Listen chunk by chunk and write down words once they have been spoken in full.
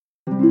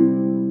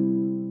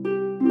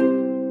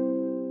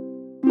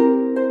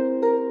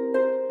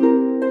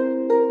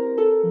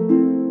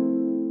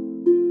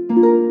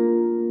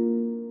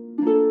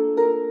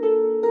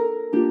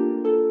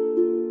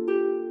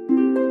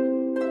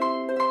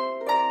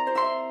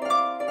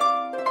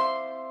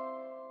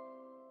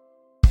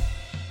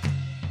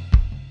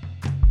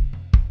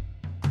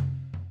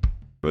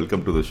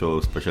Welcome to the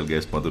show, special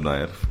guest Madhu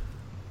Nair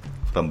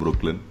from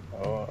Brooklyn,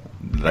 Oh,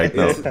 right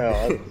now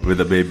with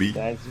a baby.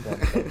 thanks,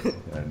 man.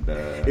 And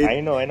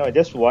I know.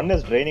 Just one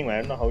is draining, man. I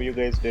don't know how you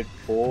guys did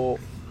four.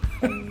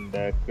 And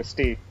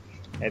Christy,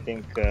 I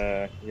think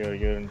you're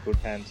in good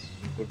hands.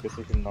 Good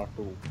decision not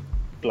to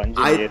plunge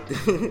in I yet.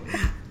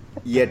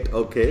 Yet,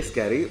 okay,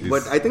 scary.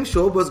 But I think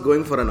Shob was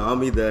going for an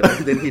army there,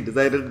 and then he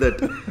decided that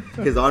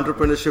his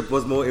entrepreneurship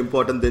was more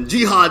important than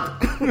jihad.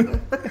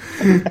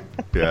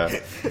 yeah.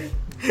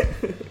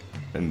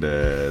 And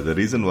the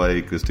reason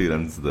why Christy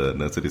runs the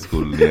nursery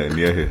school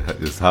near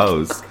his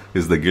house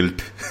is the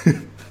guilt.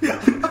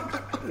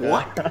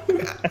 What?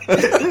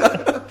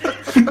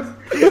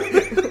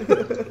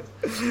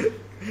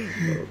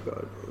 Oh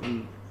God.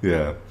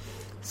 Yeah.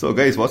 So,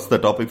 guys, what's the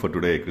topic for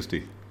today,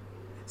 Christy?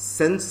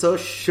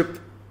 Censorship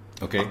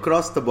Okay.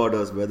 across the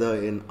borders, whether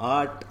in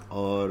art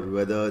or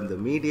whether in the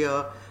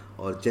media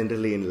or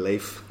generally in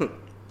life.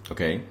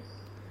 Okay.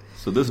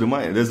 So this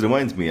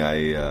reminds me.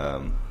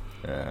 I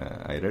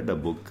read a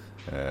book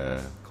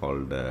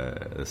called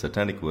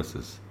Satanic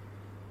Verses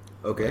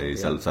Okay. by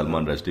yeah.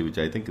 Salman Rushdie, which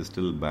I think is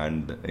still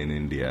banned in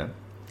India.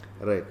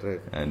 Right.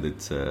 And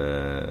it's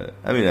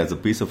as a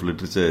piece of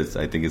literature,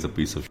 I think it's a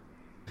piece of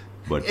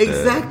but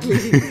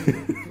Exactly.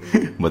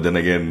 but then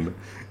again,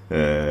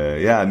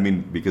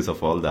 because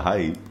of all the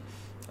hype,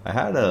 I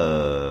had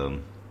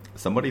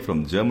somebody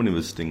from Germany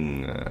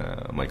visiting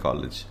my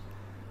college,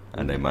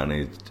 and I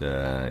managed,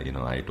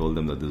 I told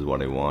them that this is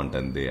what I want,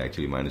 and they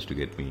actually managed to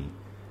get me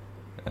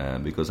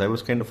because I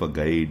was kind of a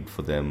guide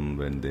for them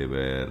when they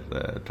were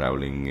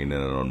traveling in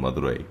and around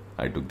Madurai.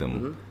 I took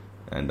them,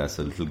 and as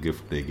a little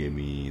gift, they gave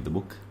me the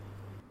book.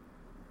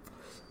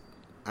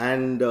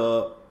 And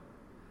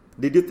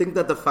did you think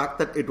that the fact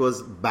that it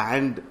was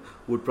banned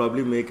would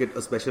probably make it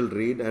a special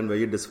read, and were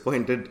you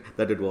disappointed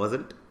that it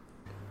wasn't?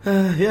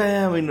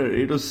 Yeah. I mean,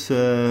 it was.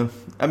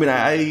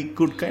 I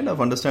could kind of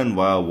understand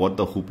what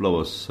the hoopla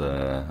was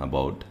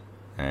about,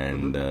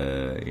 and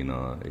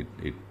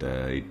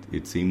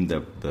it seemed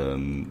that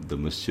the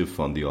mischief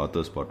on the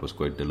author's part was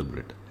quite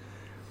deliberate.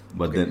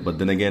 But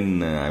then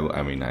again, I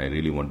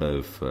really wonder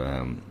if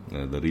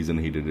the reason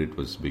he did it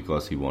was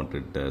because he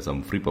wanted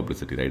some free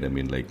publicity, right? I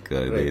mean, Right.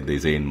 they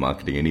say in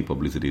marketing, any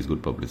publicity is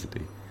good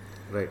publicity.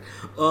 Right.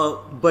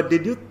 But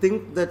did you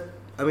think that,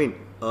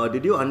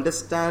 did you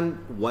understand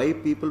why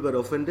people were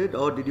offended,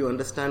 or did you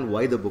understand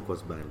why the book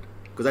was banned?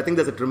 Because I think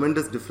there's a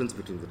tremendous difference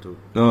between the two.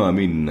 No, I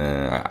mean,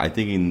 I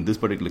think in this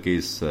particular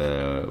case,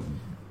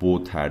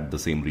 both had the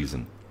same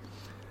reason.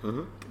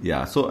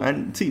 Yeah. So,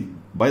 and see,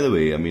 by the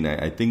way,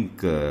 I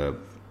think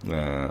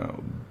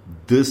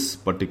this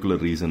particular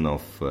reason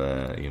of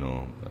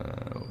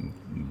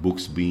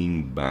books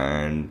being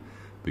banned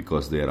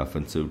because they are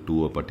offensive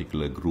to a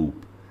particular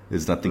group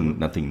is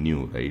nothing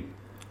new, right?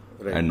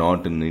 Right. And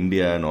not in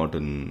India, not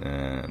in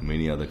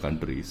many other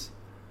countries.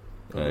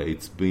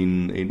 It's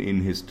been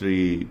in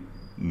history.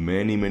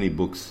 Many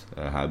books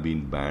have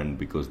been banned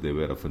because they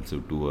were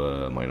offensive to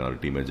a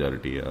minority,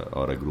 majority,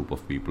 or a group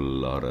of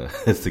people, or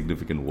a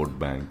significant vote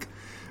bank,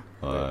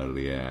 or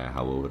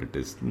however it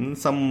is.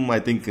 I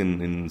think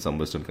in some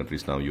Western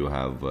countries now you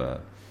have,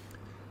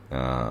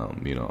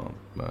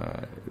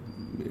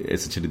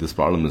 essentially this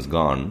problem is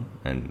gone,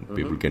 and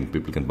people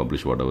can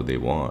publish whatever they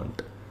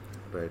want.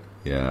 Right.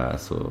 Yeah.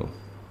 So.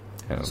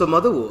 Yeah. So,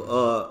 Madhu,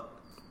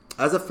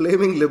 as a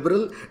flaming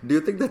liberal, do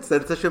you think that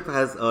censorship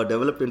has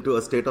developed into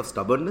a state of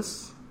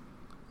stubbornness?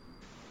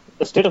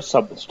 The state of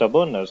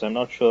stubbornness. I'm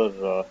not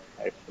sure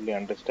I fully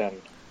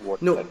understand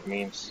what No. that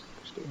means.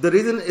 Christy. The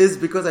reason is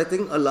because I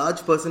think a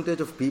large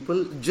percentage of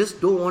people just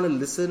don't want to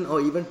listen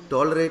or even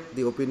tolerate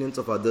the opinions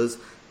of others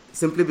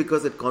simply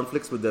because it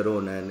conflicts with their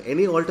own. And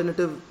any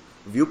alternative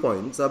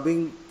viewpoints are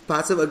being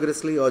passive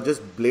aggressively or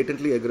just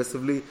blatantly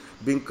aggressively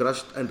being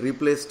crushed and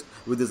replaced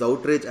with this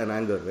outrage and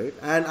anger, right?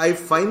 And I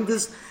find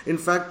this, in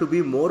fact, to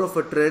be more of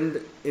a trend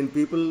in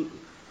people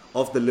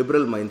of the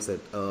liberal mindset.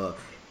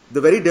 The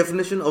very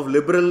definition of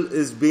liberal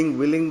is being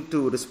willing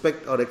to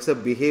respect or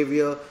accept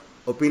behavior,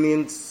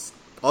 opinions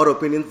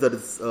that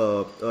is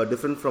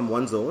different from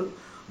one's own.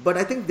 But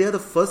I think they are the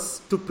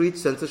first to preach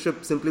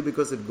censorship simply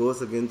because it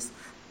goes against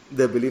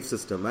their belief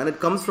system, and it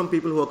comes from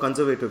people who are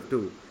conservative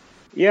too.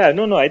 Yeah,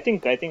 no. I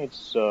think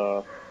it's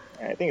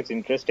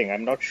interesting.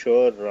 I'm not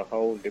sure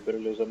how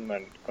liberalism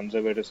and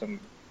conservatism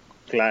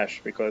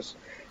clash because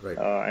Right.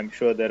 I'm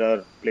sure there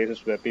are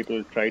places where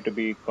people try to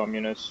be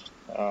communist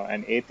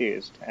and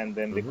atheist, and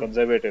then the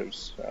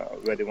conservatives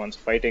were the ones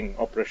fighting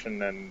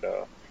oppression and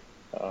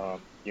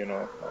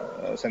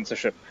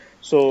censorship.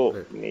 So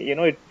Right.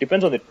 it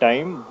depends on the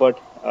time, but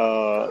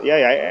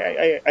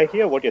I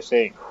hear what you're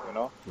saying.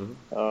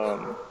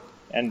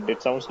 And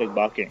it sounds like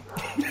barking.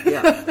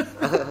 Yeah.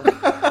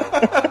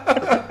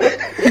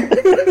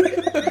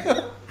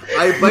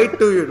 I bite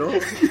too,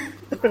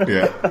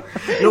 Yeah.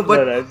 No,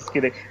 but No, I'm just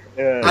kidding.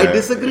 I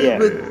disagree Yeah.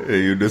 with.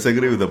 You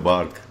disagree with the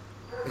bark.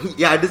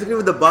 Yeah, I disagree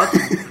with the bark,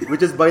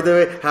 which is, by the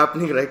way,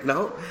 happening right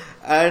now.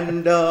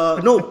 And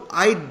no,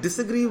 I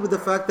disagree with the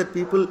fact that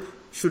people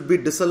should be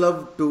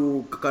disallowed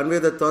to convey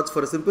their thoughts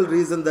for a simple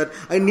reason that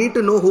I need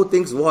to know who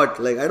thinks what.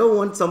 Like, I don't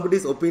want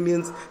somebody's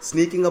opinions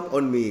sneaking up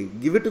on me.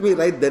 Give it to me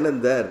right then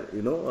and there.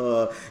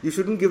 You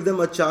shouldn't give them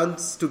a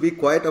chance to be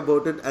quiet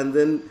about it and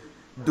then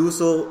do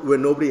so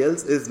when nobody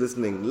else is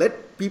listening.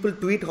 Let people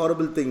tweet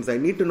horrible things. I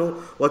need to know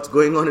what's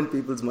going on in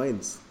people's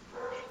minds.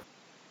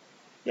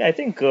 Yeah, I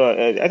think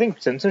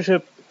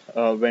censorship,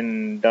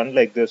 when done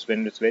like this,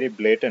 when it's very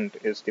blatant,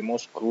 is the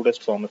most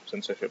crudest form of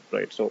censorship,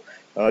 right? So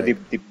the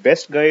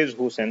best guys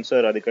who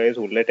censor are the guys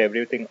who let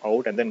everything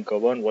out and then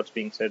govern what's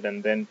being said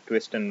and then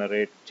twist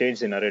and change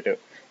the narrative.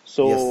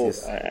 So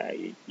Yes.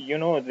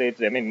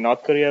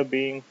 North Korea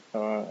being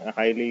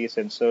highly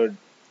censored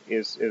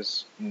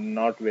is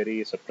not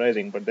very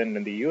surprising, but then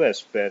in the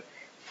US, where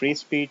free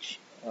speech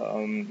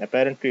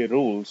apparently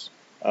rules,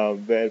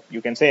 where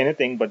you can say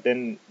anything, but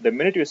then the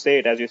minute you say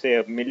it, as you say,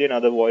 a million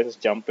other voices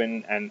jump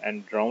in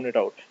and drown it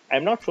out.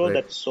 I'm not sure Right.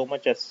 that's so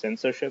much as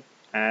censorship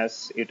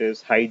as it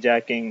is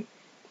hijacking,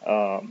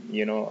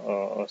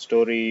 a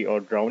story or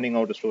drowning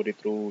out a story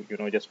through,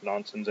 just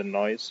nonsense and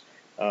noise.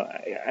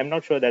 I'm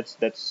not sure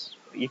that's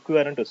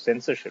equivalent to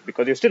censorship,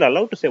 because you're still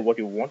allowed to say what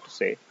you want to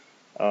say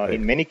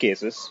in many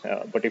cases.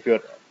 But if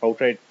you're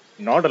outright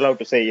not allowed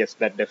to say, yes,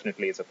 that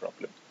definitely is a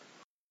problem.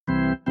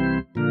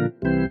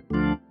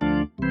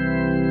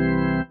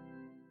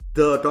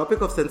 The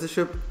topic of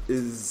censorship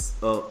is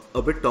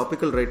a bit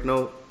topical right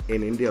now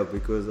in India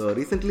because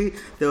recently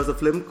there was a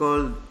film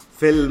called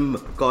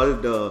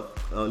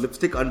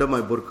Lipstick Under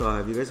My Burqa.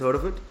 Have you guys heard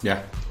of it?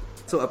 Yeah.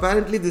 So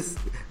apparently this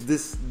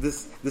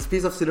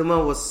piece of cinema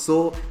was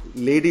so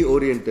lady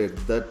oriented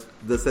that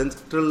the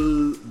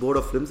Central Board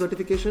of Film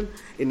Certification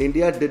in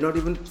India did not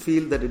even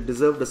feel that it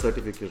deserved a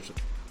certification,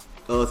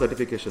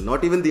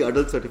 not even the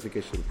adult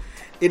certification.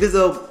 It is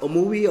a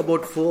movie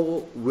about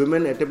 4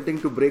 women attempting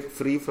to break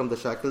free from the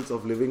shackles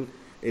of living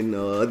in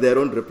their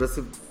own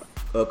repressive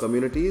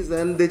communities,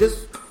 and they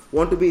just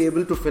want to be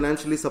able to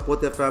financially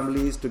support their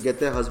families, to get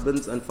their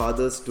husbands and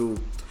fathers to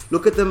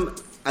look at them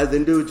as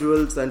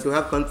individuals and to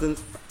have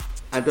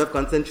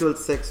consensual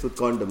sex with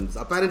condoms.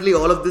 Apparently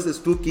all of this is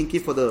too kinky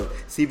for the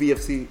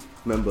CBFC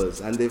members,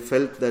 and they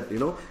felt that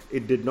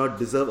it did not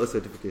deserve a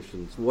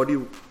certification. So what do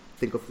you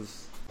think of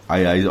this?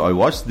 I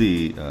watched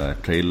the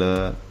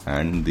trailer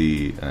and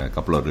the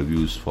couple of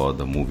reviews for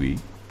the movie,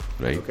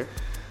 right? Okay.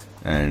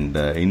 And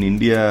in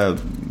India,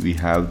 we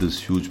have this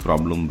huge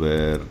problem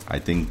where I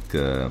think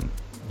the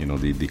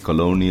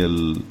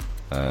colonial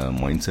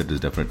mindset is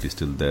definitely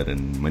still there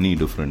in many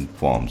different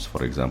forms.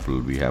 For example,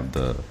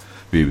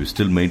 we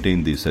still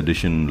maintain the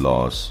sedition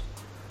laws,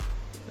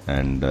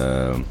 and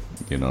and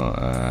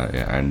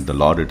the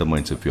law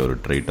determines if you're a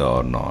traitor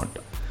or not.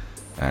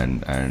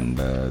 And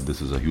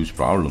this is a huge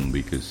problem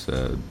because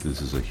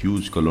this is a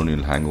huge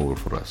colonial hangover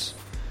for us.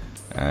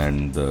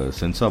 And the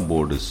censor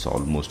board is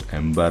almost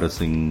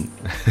embarrassing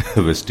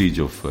vestige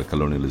of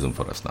colonialism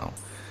for us now.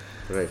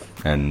 Right.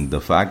 And the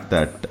fact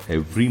that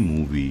every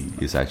movie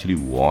is actually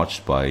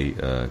watched by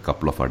a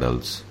couple of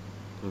adults,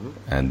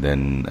 and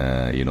then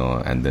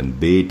and then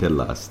they tell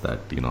us that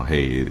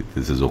hey,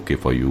 this is okay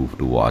for you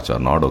to watch or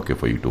not okay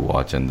for you to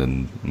watch, and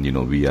then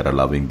we are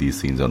allowing these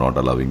scenes or not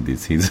allowing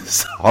these scenes.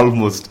 It's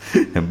almost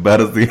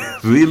embarrassing,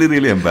 really,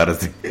 really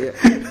embarrassing.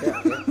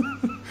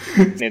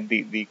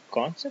 The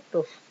concept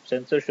of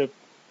censorship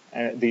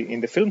in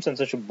the film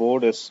censorship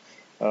board is,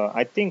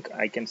 I think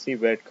I can see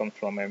where it comes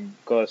from,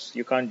 because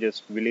you can't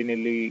just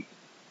willy-nilly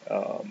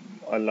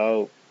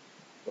allow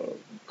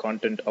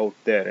content out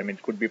there. I mean,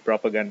 it could be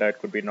propaganda, it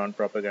could be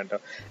non-propaganda,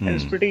 and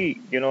it's pretty,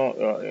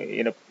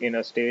 in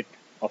a state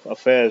of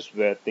affairs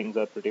where things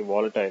are pretty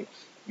volatile,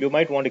 you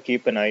might want to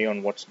keep an eye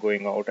on what's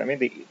going out. I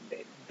mean,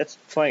 that's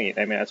fine.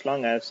 I mean, as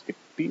long as the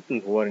people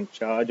who are in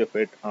charge of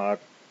it are,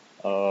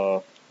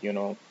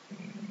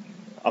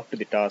 up to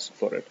the task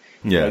for it.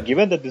 Yeah.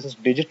 Given that this is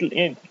digital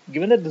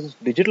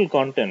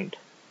content,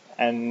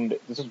 and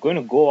this is going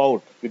to go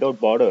out without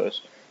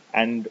borders,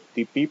 and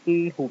the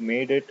people who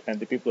made it and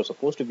the people who are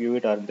supposed to view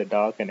it are in the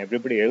dark, and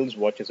everybody else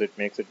watches it,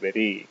 makes it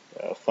very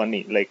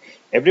funny. Like,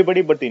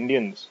 everybody but the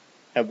Indians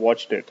have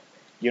watched it,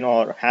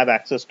 or have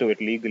access to it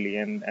legally,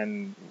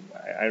 and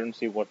I don't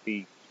see what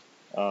the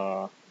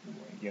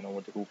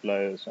what the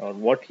hoopla is, or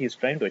what he's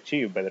trying to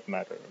achieve by that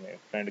matter. I mean,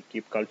 trying to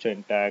keep culture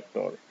intact,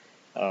 or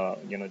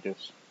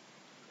just.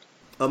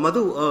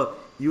 Madhu,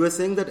 you were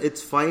saying that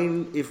it's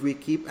fine if we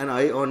keep an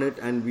eye on it,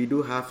 and we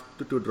do have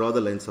to draw the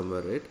line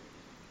somewhere, right?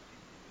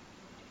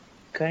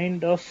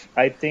 Kind of.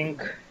 I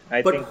think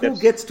who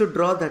gets to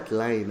draw that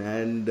line,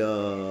 and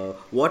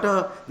what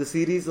are the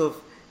series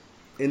of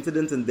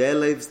incidents in their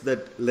lives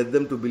that led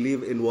them to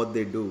believe in what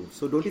they do?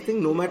 So don't you think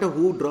no matter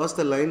who draws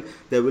the line,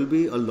 there will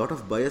be a lot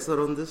of bias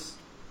around this?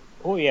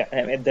 Oh yeah,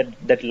 I mean,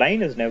 that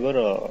line is never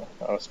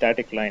a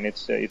static line.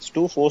 It's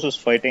two forces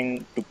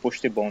fighting to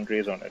push the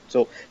boundaries on it.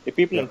 So the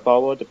people in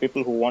power, the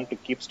people who want to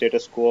keep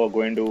status quo, are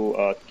going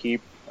to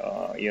keep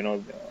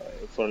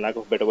for lack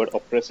of a better word,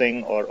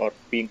 oppressing or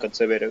being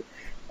conservative.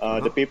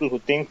 The people who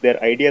think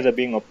their ideas are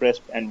being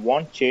oppressed and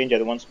want change are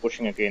the ones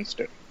pushing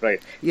against it,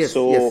 right? Yes.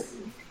 So yes.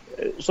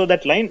 So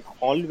that line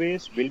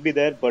always will be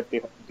there, but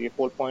the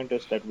whole point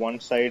is that one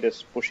side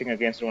is pushing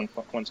against it,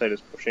 one side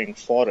is pushing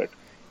for it.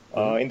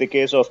 In the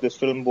case of this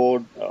film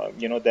board,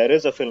 there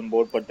is a film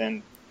board, but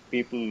then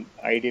people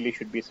ideally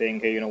should be saying,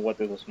 hey, you know what,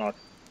 this is not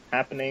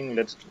happening.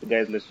 Let's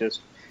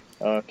just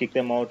kick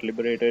them out,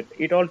 liberate it.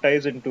 It all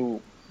ties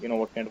into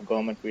what kind of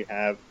government we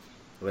have,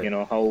 Right.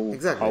 how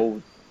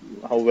Exactly.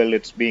 how well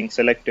it's being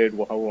selected,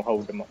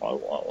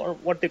 or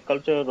what the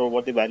culture or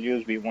what the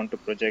values we want to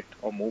project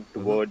or move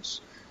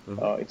towards.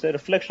 It's a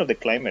reflection of the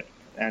climate,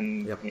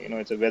 and Yep.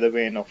 it's a weather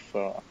vane of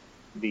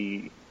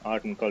the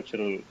art and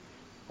cultural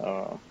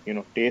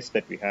taste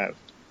that we have.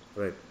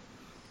 Right.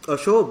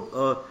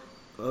 Shoaib,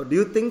 do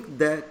you think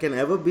there can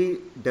ever be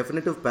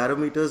definitive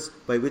parameters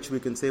by which we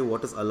can say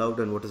what is allowed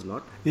and what is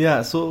not?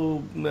 Yeah,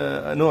 so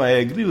no, I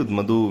agree with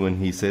Madhu when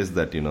he says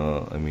that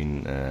I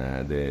mean,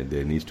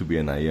 there needs to be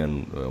an eye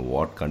on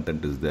what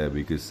content is there,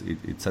 because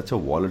it's such a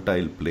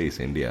volatile place,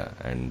 India,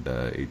 and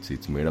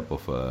it's made up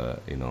of a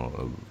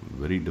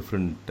very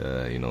different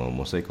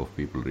mosaic of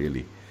people,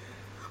 really.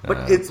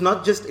 But it's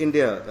not just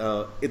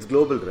India, it's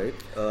global, right?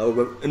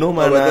 No,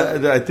 man.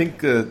 Whether- I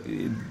think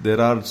there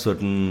are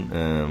certain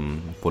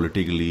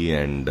politically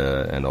and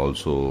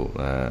also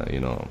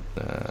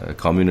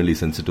communally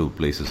sensitive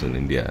places in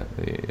India,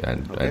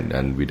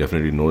 and we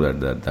definitely know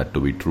that to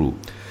be true.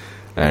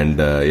 And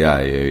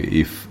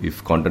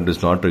if content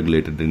is not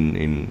regulated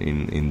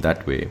in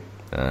that way,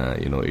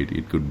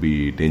 it could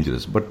be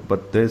dangerous.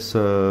 But there's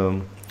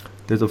a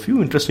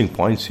few interesting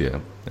points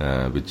here,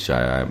 which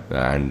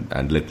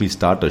and let me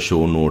start a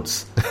show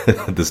notes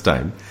this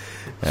time,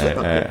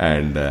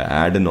 and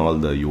add in all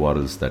the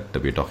URLs that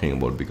we're talking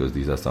about, because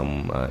these are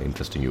some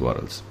interesting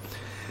URLs.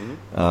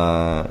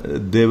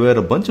 There were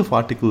a bunch of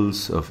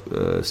articles of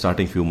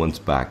starting few months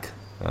back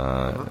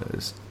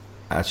as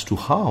to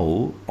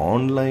how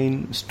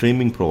online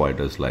streaming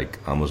providers like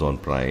Amazon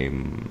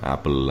Prime,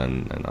 Apple,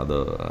 and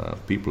other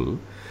people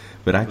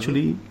were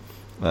actually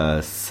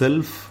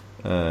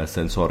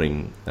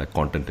censoring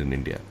content in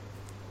India.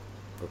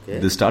 Okay.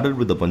 This started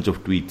with a bunch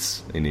of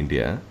tweets in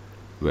India,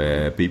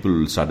 where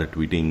people started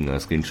tweeting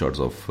screenshots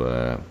of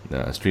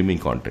streaming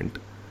content,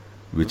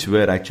 which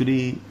were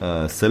actually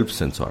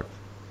self-censored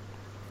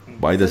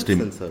by the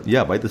Self-censored.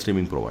 by the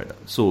streaming provider.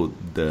 So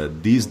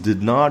these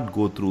did not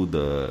go through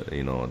the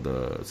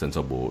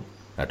censor board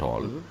at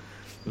all.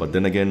 But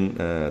then again,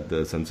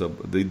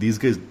 these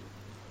guys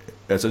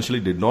essentially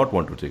did not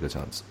want to take a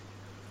chance.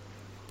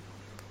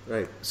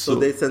 Right. So So-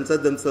 they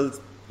censored themselves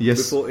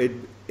Yes. before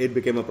it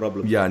became a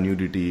problem. Yeah,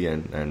 nudity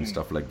and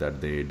stuff like that.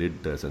 They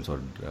did censor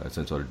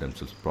it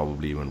themselves.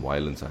 Probably even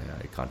violence.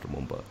 I can't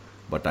remember.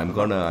 But I'm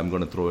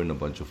gonna throw in a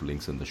bunch of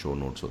links in the show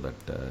notes so that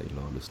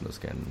listeners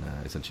can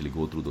essentially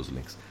go through those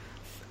links.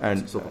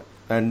 And Super.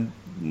 and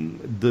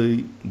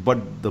the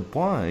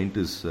point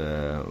is,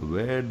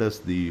 where does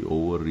the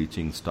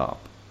overreaching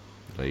stop,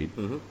 right?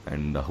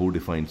 And who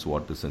defines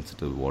what is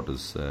sensitive, what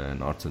is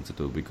not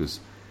sensitive? Because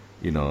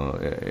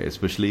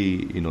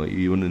especially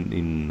even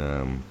in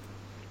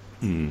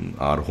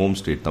our home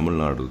state, Tamil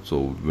Nadu.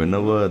 So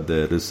whenever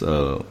there is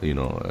a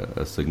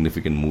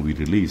significant movie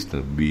released,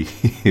 we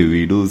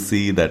do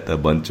see that a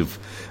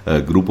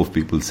group of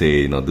people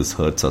say this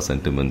hurts our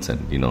sentiments,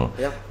 and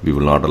Yeah. we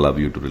will not allow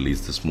you to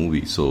release this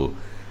movie. So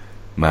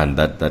man,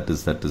 that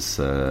is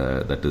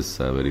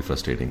very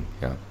frustrating.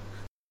 Yeah.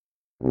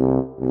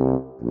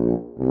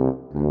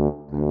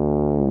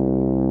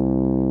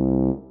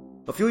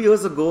 A few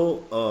years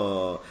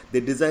ago, they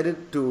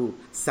decided to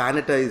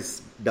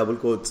sanitize, double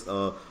quotes,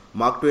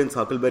 Mark Twain's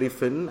Huckleberry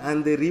Finn,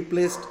 and they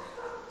replaced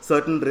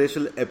certain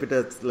racial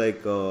epithets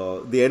like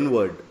the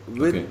N-word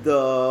with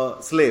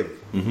slave.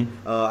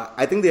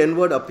 I think the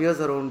N-word appears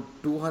around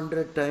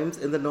 200 times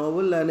in the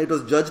novel, and it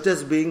was judged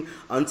as being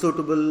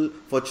unsuitable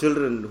for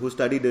children who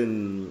studied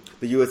in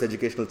the US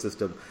educational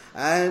system.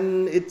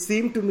 And it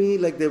seemed to me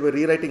like they were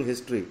rewriting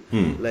history.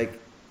 Like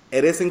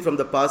erasing from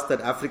the past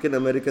that African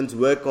Americans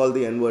were called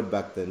the N-word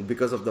back then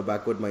because of the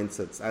backward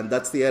mindsets. And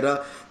that's the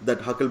era that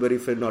Huckleberry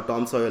Finn or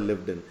Tom Sawyer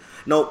lived in.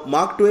 Now,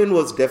 Mark Twain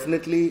was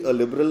definitely a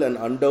liberal and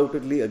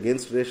undoubtedly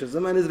against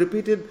racism, and his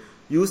repeated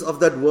use of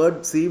that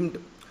word seemed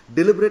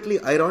deliberately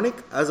ironic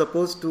as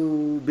opposed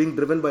to being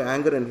driven by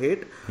anger and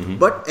hate.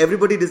 But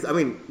everybody,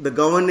 the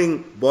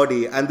governing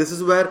body, and this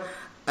is where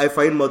I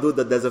find, Madhu,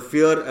 that there's a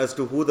fear as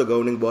to who the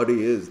governing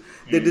body is.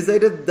 They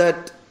decided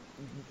that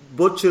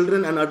both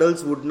children and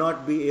adults would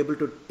not be able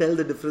to tell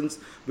the difference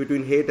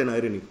between hate and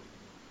irony.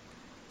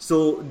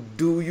 So,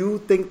 do you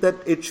think that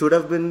it should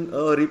have been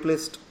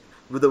replaced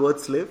with the word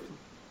slave?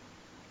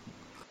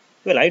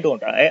 Well, I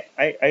don't. I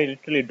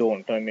literally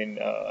don't. I mean,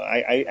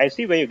 I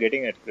see where you're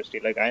getting at, Christy.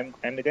 Like, I'm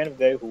the kind of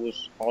guy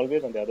who's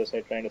always on the other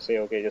side trying to say,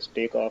 okay, just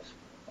take off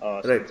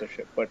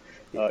censorship. But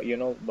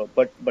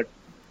but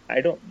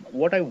I don't.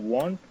 What I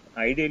want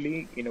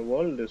ideally in a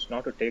world is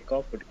not to take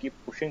off, but to keep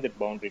pushing that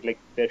boundary. Like,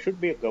 there should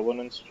be a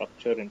governance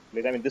structure in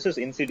place. I mean, this is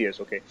insidious.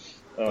 Okay.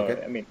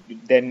 Okay. I mean,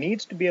 there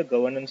needs to be a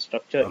governance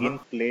structure in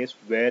place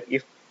where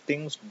if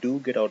things do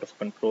get out of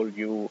control,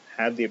 you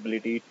have the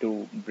ability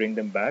to bring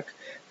them back,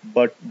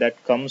 but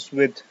that comes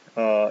with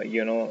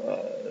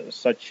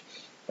such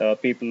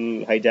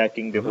people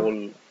hijacking the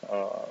whole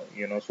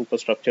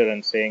superstructure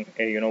and saying,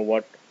 hey, you know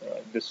what,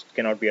 this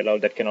cannot be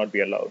allowed, that cannot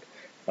be allowed.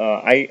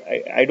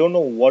 I don't know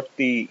what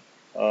the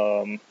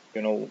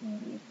you know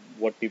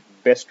what the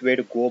best way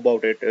to go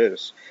about it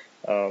is,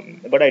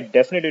 but I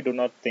definitely do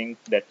not think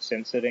that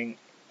censoring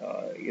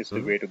is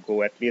the way to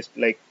go. At least,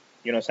 like,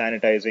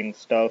 sanitizing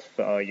stuff,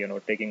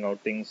 taking out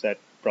things that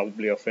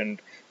probably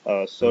offend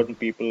certain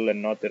people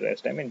and not the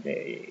rest. I mean,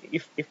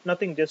 if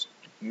nothing, just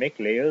make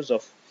layers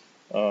of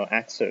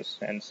access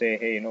and say,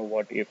 hey, you know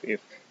what,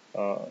 if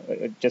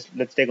just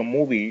let's take a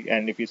movie,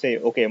 and if you say,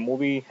 okay, a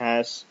movie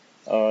has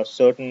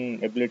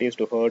certain abilities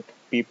to hurt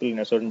people in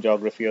a certain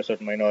geography or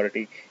certain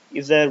minority,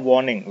 is there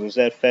warnings? Is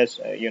there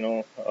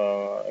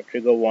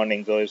trigger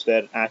warnings, or is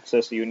there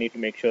access? You need to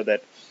make sure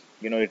that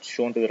it's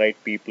shown to the right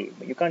people.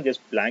 You can't just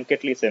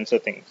blanketly censor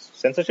things.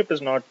 Censorship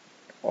is not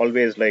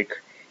always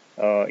like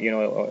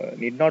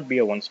need not be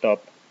a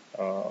one-stop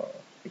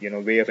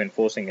way of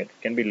enforcing it.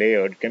 It can be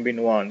layered, it can be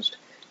nuanced.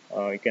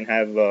 You can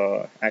have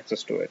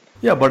access to it.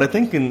 Yeah, but I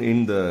think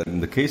in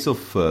the case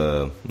of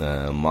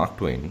Mark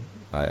Twain,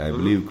 I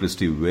believe,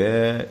 Christy,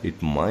 where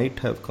it might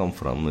have come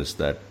from is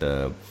that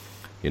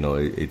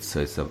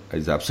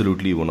it's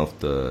absolutely one of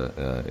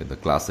the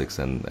classics,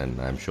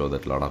 and I'm sure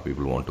that a lot of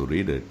people want to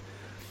read it.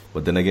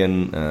 But then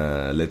again,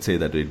 let's say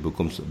that it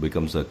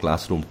becomes a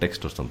classroom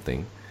text or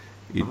something.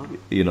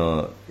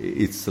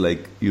 It's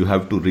like you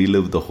have to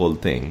relive the whole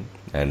thing,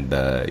 and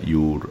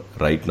you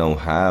right now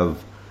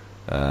have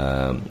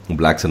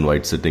blacks and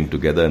whites sitting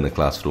together in a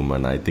classroom,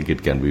 and I think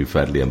it can be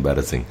fairly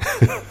embarrassing.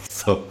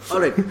 So, all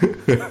right,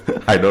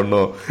 I don't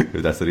know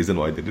if that's the reason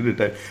why they did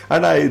it.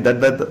 And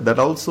that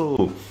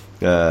also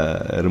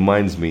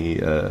reminds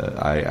me.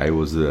 I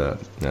was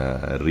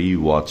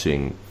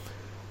re-watching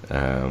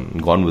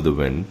Gone with the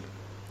Wind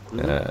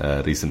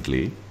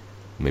recently,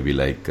 maybe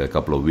like a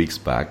couple of weeks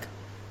back.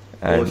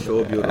 And,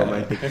 show you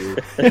romantic. You.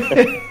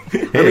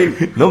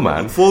 Hey, no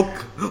man. For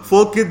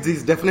kids,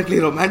 he's definitely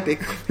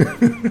romantic.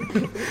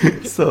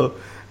 So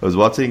I was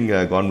watching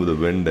Gone with the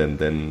Wind, and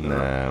then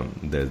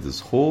there's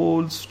this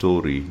whole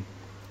story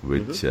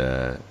which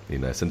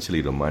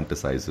essentially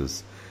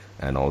romanticizes,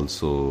 and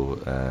also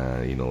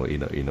in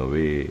a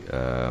way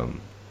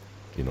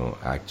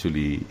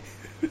actually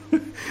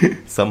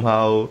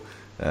somehow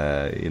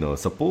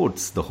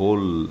supports the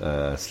whole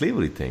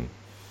slavery thing.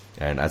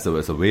 And as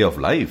a way of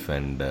life,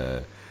 and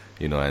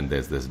and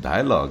there's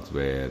dialogues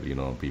where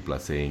people are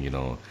saying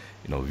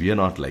we are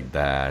not like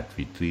that,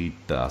 we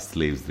treat our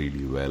slaves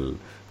really well.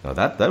 Now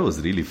that was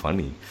really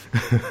funny.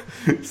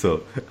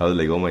 So I was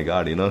like, oh my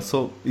god,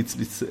 so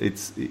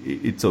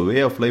it's a way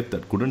of life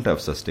that couldn't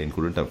have sustained,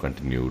 couldn't have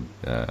continued,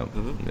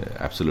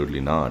 absolutely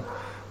not.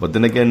 But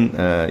then again,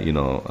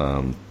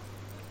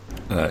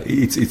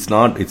 it's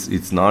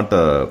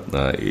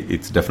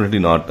definitely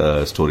not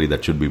a story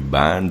that should be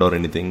banned or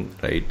anything,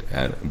 right?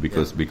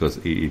 Because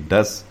it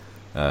does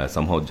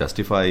somehow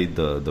justify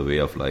the way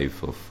of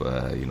life of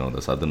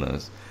the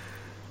Southerners.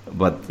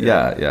 But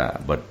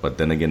but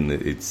then again,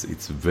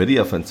 it's very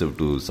offensive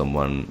to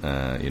someone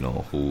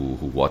who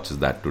watches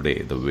that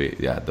today. The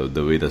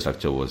way the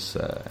structure was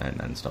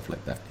and stuff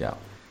like that. Yeah.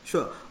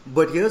 Sure,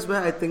 but here's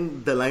where I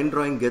think the line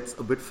drawing gets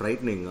a bit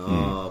frightening.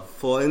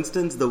 For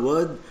instance, the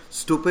word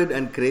stupid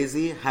and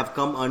crazy have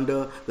come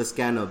under the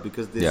scanner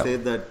because they say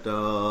that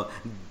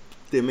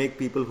they make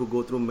people who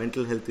go through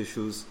mental health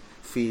issues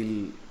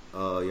feel,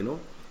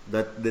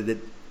 that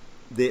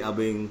they are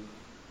being...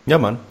 Yeah,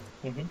 man.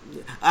 Mm-hmm.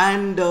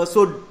 And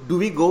so do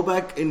we go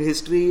back in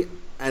history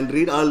and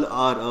read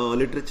our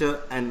literature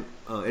and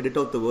edit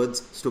out the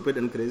words stupid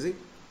and crazy?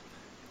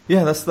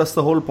 Yeah, that's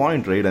the whole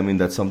point, right? I mean,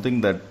 that's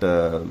something that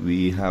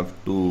we have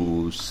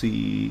to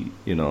see,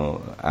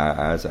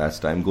 as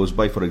time goes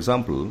by. For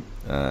example,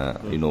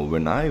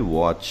 when I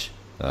watch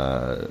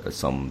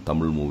some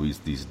Tamil movies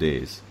these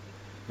days,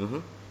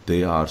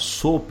 they are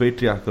so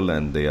patriarchal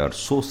and they are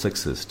so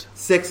sexist.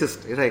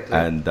 Sexist, right.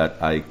 And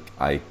that I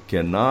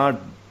cannot,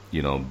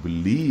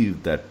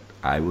 believe that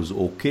I was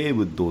okay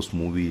with those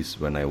movies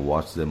when I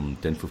watched them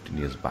 10, 15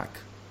 years back.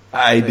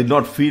 I did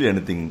not feel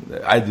anything.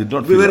 I did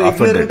not feel offended.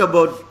 We were ignorant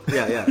about...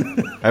 Yeah.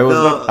 I was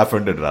not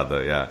offended,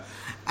 rather, yeah.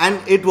 And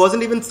it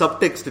wasn't even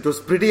subtext. It was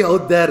pretty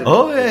out there.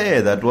 Oh,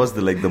 yeah. That was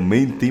the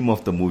main theme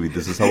of the movie.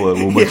 This is how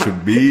a woman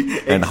should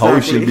be and how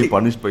she'll be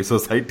punished by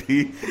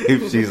society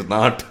if she's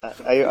not.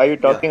 Are you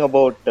talking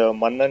about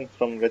Mannan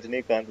from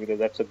Rajinikanth? Because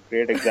that's a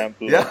great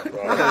example. That's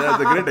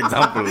a great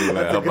example.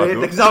 That's a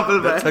great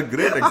example. That's a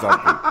great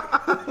example.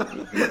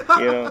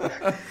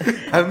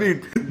 I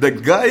mean, the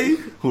guy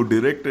who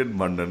directed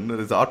Mannan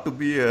ought to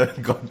be a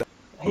god.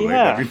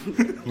 Yeah,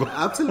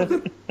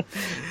 absolutely.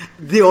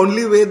 The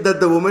only way that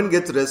the woman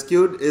gets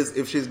rescued is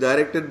if she's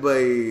directed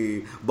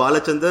by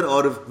Balachandar,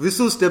 or if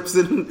Visu steps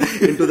in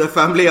into the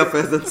family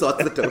affairs and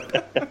sorts it out.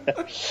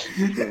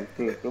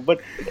 True. But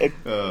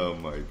Oh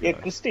my yeah,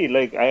 god. Christy,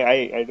 like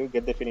I do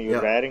get the feeling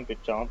you're Yeah. raring to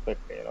chomp at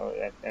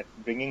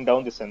bringing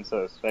down the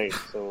censors, right?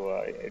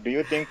 So, do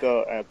you think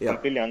a Yeah.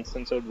 completely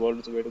uncensored world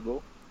is the way to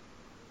go?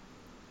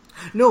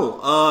 No,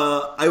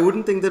 I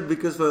wouldn't think that,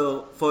 because,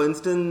 for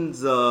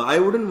instance, I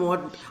wouldn't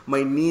want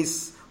my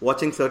niece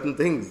watching certain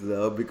things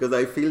because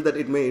I feel that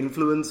it may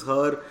influence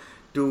her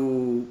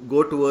to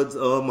go towards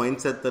a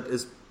mindset that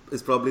is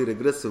probably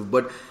regressive.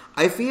 But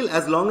I feel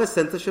as long as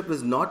censorship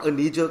is not a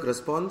knee-jerk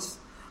response,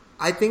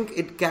 I think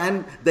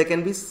there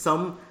can be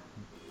some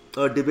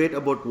debate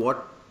about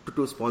what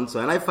to sponsor.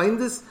 And I find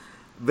this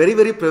very,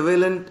 very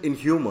prevalent in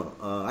humor.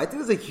 I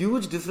think there's a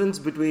huge difference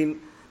between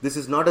this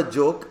is not a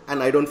joke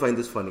and I don't find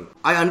this funny.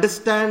 I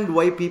understand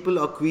why people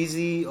are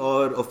queasy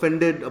or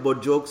offended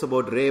about jokes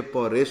about rape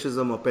or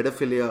racism or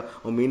pedophilia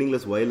or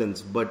meaningless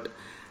violence, but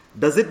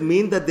does it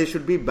mean that they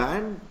should be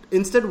banned?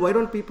 Instead, why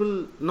don't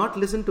people not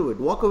listen to it?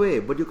 Walk away.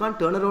 But you can't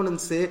turn around and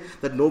say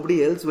that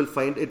nobody else will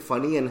find it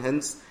funny and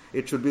hence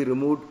it should be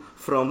removed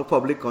from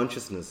public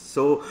consciousness.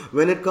 So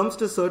when it comes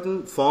to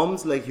certain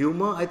forms like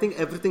humor, I think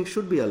everything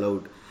should be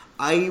allowed.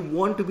 I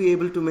want to be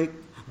able to make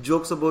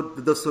jokes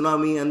about the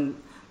tsunami and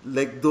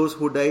like those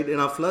who died in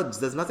our floods.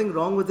 There's nothing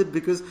wrong with it,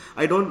 because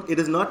it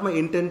is not my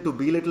intent to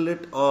belittle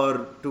it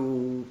or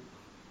to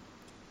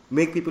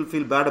make people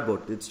feel bad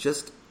about it. It's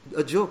just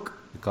a joke.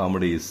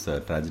 Comedy is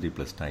tragedy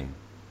plus time.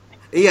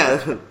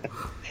 Yeah.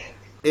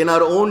 In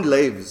our own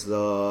lives,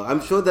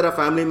 I'm sure there are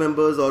family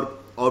members or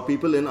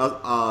people in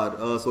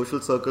our social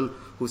circle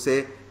who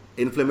say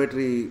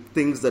inflammatory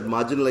things that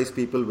marginalize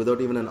people without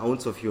even an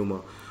ounce of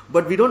humor.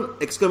 But we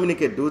don't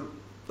excommunicate, do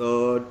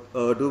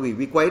we?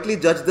 We quietly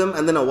judge them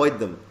and then avoid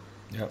them.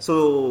 Yeah.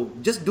 So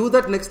just do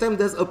that next time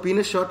there's a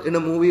penis shot in a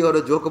movie or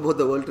a joke about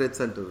the World Trade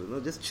Center.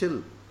 Just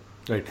chill.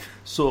 Right.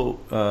 So,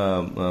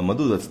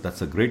 Madhu,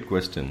 that's a great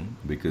question,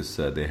 because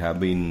there have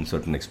been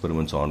certain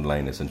experiments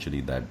online, essentially,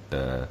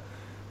 that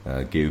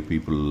gave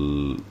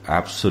people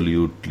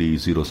absolutely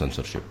zero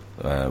censorship.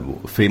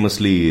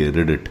 Famously,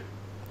 Reddit,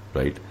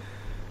 right?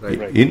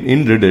 Right.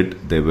 In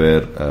Reddit,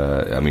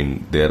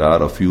 there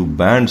are a few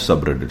banned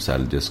subreddits.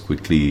 I'll just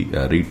quickly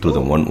read through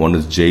them. One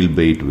is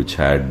Jailbait, which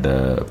had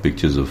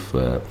pictures of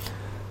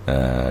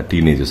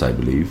teenagers, I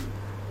believe.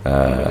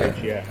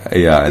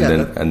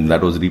 And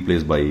that was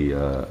replaced by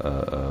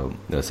a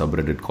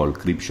subreddit called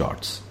Creep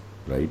Shots,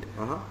 right?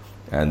 Uh-huh.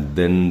 And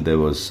then there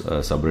was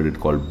a subreddit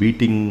called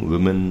Beating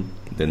Women.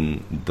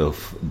 Then the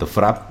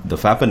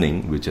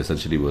Fappening, which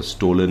essentially was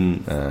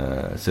stolen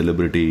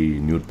celebrity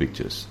nude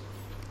pictures.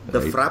 The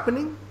right?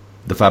 frappening?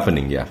 The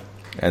Fappening, yeah.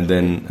 And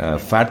then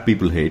Fat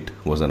People Hate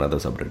was another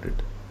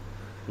subreddit,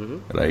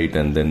 right?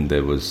 And then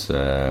there was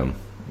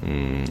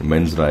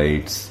men's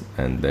rights,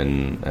 and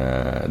then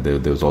there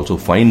was also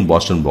Fine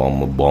Boston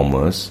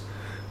Bombers,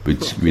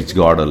 which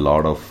got a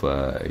lot of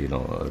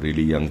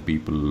really young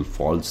people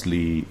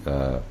falsely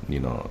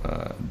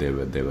they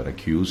were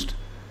accused,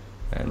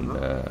 and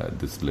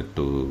this led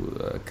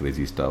to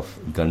crazy stuff.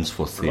 Guns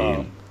for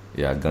sale. Wow.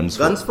 Yeah, guns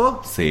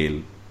for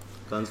sale.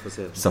 Guns for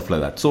sale. Stuff like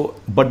that. So,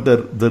 but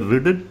the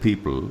Reddit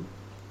people,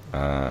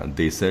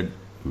 they said,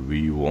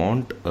 we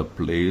want a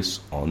place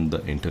on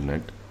the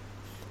internet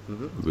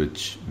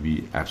which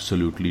we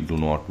absolutely do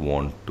not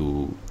want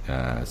to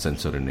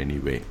censor in any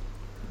way,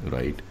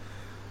 right?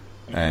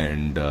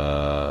 And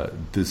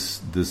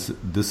this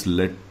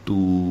led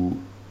to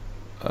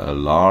a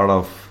lot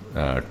of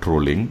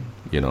trolling,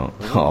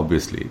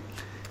 obviously,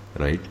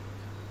 right?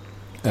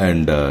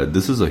 And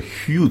this is a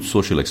huge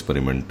social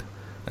experiment.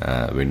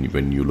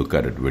 When you look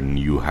at it, when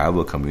you have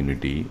a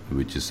community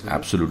which is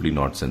absolutely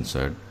not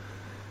censored,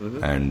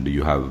 and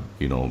you have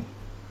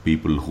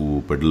people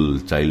who peddle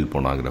child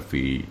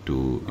pornography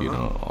to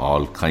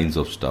all kinds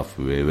of stuff,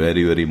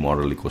 very, very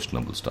morally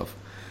questionable stuff.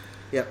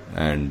 Yeah.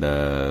 And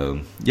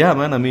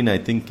man, I mean, I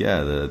think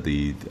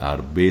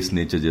our base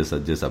nature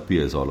just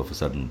appears all of a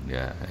sudden.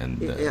 Yeah. And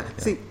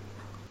See,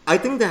 I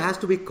think there has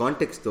to be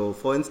context, though.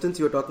 For instance,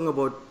 you're talking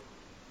about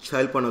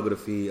child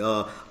pornography.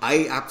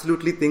 I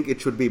absolutely think it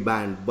should be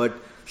banned. But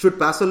should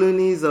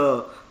Pasolini's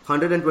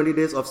 120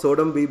 Days of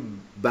Sodom be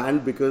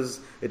banned because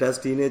it has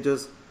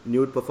teenagers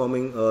nude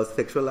performing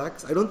sexual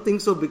acts? I don't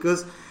think so,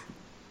 because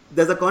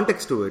there's a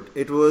context to it.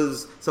 It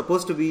was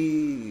supposed to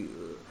be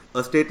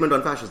a statement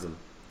on fascism.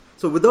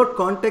 So without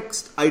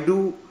context, I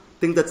do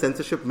think that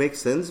censorship makes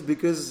sense,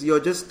 because you're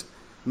just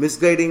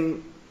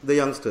misguiding the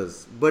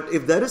youngsters. But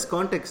if there is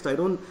context, I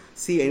don't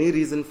see any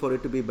reason for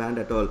it to be banned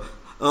at all.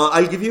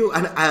 I'll give you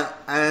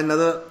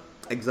another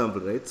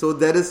example, right? So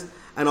there is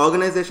an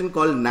organization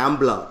called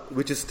NAMBLA,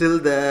 which is still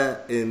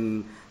there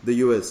in the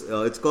US.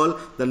 It's called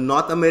the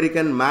North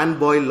American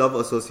Man-Boy Love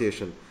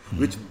Association,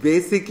 which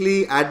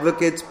basically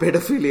advocates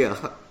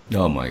pedophilia.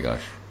 oh my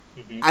gosh.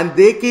 And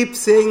they keep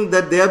saying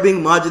that they are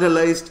being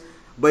marginalized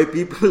by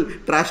people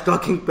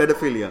trash-talking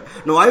pedophilia.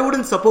 Now, I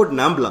wouldn't support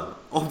NAMBLA.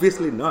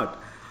 Obviously not.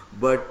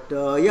 But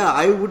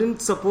I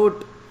wouldn't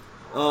support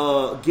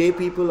gay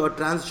people or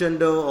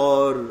transgender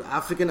or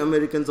African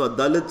Americans or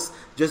Dalits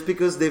just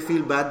because they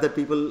feel bad that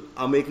people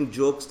are making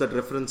jokes that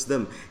reference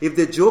them. If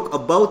they joke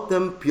about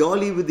them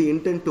purely with the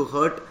intent to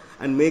hurt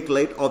and make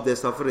light of their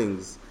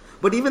sufferings.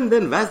 But even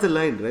then, where's the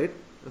line, right?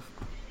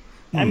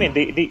 I mean,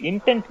 the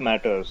intent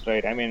matters,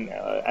 right? I mean,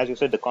 as you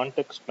said, the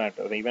context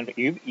matters.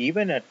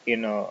 Even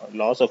in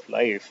loss of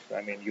life,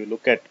 I mean, you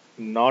look at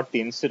not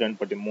the incident,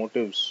 but the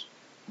motives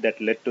that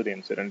led to the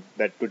incident,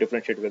 that to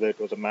differentiate whether it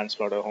was a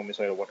manslaughter,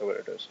 homicide, or whatever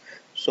it is.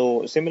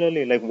 So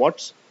similarly, like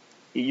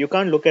you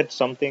can't look at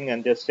something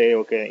and just say,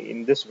 okay,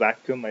 in this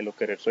vacuum, I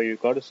look at it. So you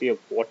got to see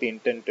what the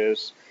intent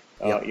is,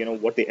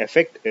 what the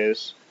effect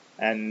is,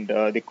 and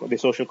the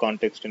social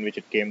context in which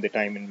it came, the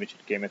time in which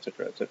it came,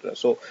 etc., etc.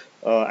 So,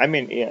 I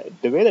mean,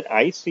 the way that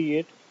I see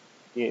it,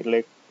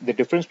 like the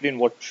difference between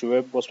what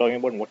Shoaib was talking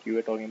about and what you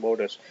were talking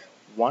about is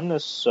one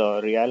is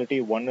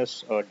reality, one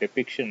is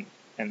depiction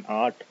and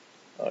art.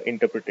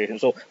 Interpretation.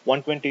 So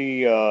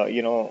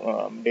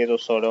 120, Days of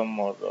Sodom,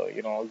 or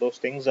all those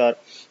things are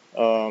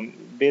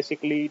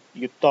basically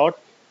you thought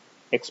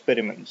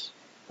experiments.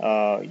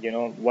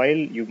 While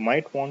you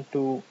might want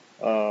to,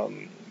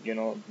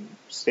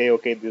 say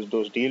okay,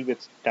 those deal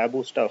with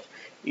taboo stuff,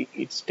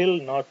 it's still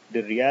not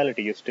the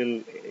reality. You're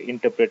still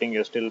interpreting.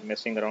 You're still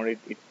messing around.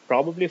 It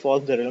probably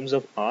falls in the realms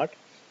of art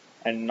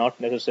and not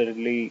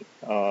necessarily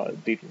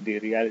the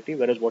reality.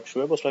 Whereas what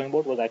Shoaib was talking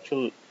about was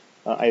actual.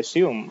 I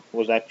assume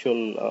was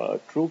actual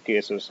true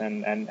cases,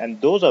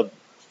 and those are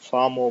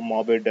far more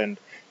morbid and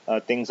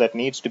things that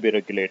needs to be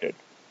regulated,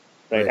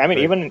 right? I mean,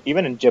 right.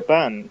 even in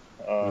Japan,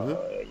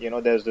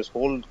 there's this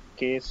whole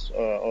case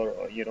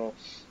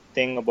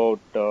thing about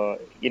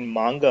in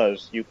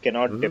mangas you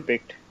cannot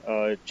depict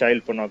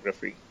child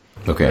pornography,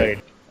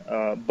 Okay.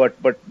 right?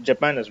 But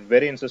Japan is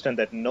very insistent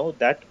that no,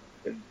 that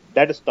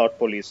is thought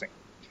policing.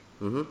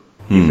 If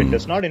it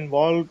does not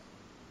involve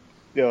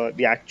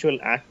the actual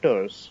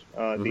actors,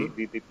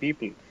 the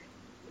people,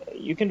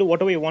 you can do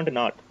whatever you want in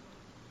art.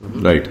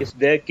 Right. It's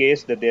their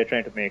case that they're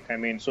trying to make. I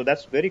mean, so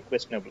that's very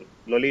questionable.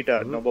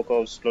 Lolita,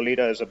 Nabokov's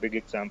Lolita is a big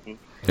example.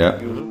 Yeah.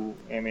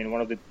 I mean,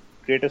 one of the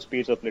greatest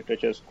pieces of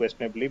literature is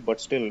questionably,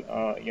 but still,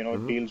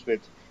 deals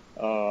with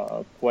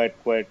quite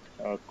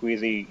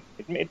queasy.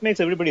 It makes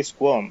everybody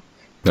squirm.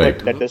 Right.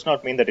 But that does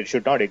not mean that it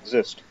should not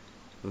exist.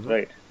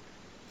 Right.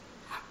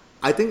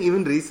 I think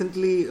even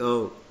recently,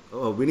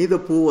 Winnie the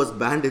Pooh was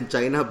banned in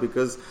China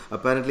because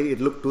apparently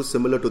it looked too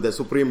similar to the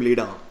Supreme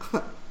Leader.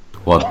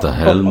 What the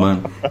hell,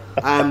 man?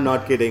 I'm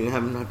not kidding.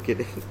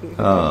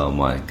 Oh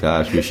my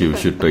gosh, we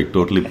should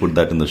totally put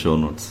that in the show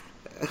notes.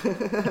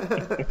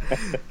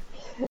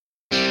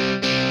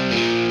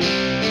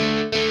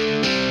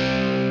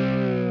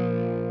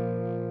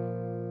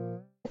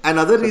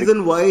 Another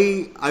reason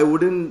why I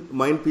wouldn't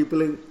mind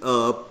people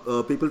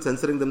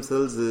censoring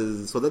themselves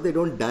is so that they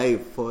don't die.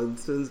 For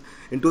instance,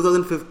 in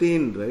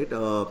 2015, right,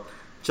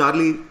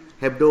 Charlie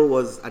Hebdo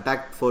was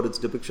attacked for its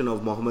depiction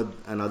of Muhammad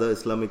and other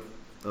Islamic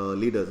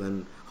leaders.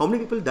 And how many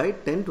people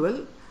died? 10,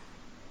 12?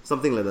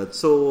 Something like that.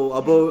 So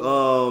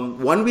about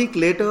 1 week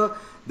later,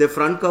 their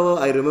front cover,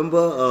 I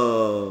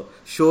remember,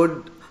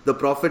 showed the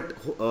Prophet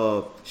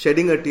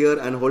shedding a tear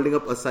and holding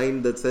up a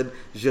sign that said,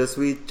 "Je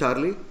suis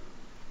Charlie."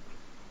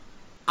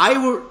 I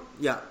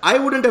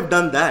wouldn't have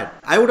done that.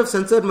 I would have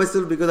censored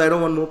myself because I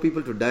don't want more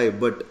people to die.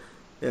 But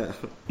yeah,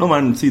 no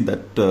man. See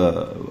that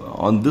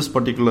on this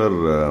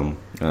particular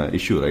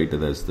issue, right?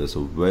 There's a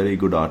very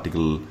good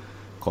article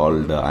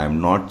called "I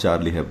Am Not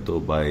Charlie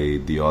Hebdo"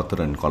 by the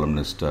author and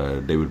columnist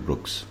David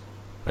Brooks,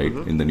 right,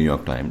 in the New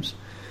York Times,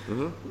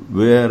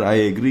 where I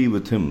agree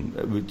with him,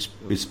 which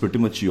is pretty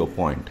much your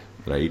point,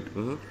 right?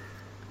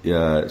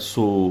 Yeah.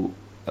 So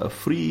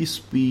free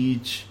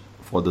speech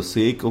for the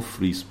sake of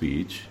free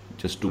speech,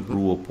 just to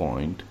prove a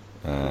point,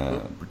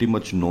 pretty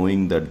much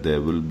knowing that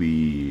there will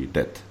be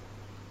death,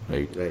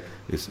 right?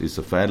 Is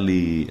a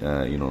fairly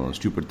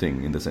stupid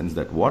thing, in the sense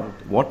that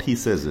what he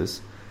says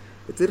is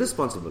it's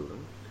irresponsible. Right?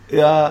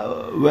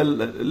 Yeah, well,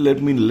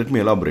 let me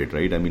elaborate,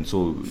 right? I mean,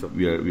 so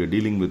we are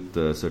dealing with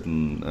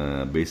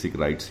certain basic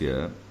rights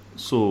here.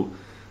 So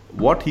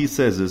what he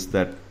says is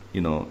that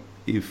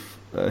if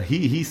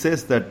he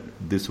says that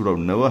this would have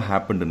never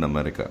happened in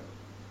America.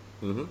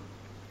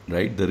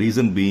 Right, the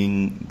reason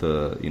being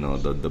the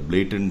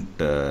blatant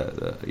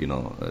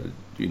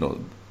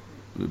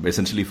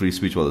essentially free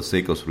speech for the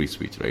sake of free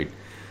speech, right?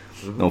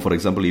 Now, for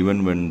example,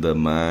 even when the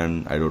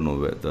man, I don't know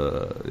where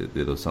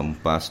there was some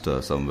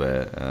pastor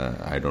somewhere,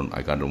 I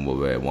can't remember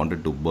where,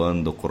 wanted to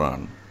burn the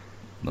Quran,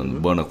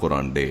 burn a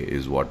Quran day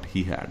is what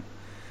he had,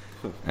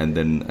 and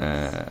then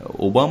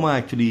Obama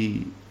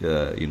actually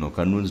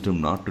convinced him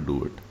not to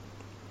do it,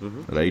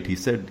 right? He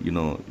said,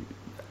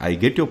 I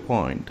get your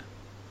point,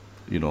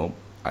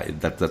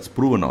 that's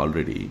proven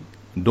already.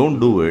 Don't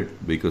do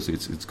it because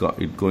it's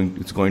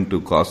going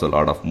to cause a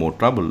lot of more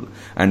trouble.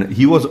 And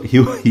he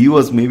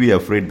was maybe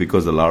afraid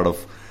because a lot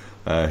of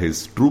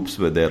his troops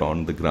were there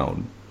on the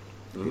ground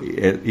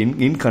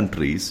in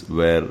countries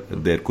where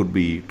there could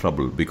be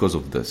trouble because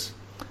of this.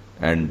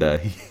 And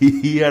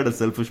he had a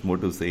selfish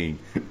motive saying,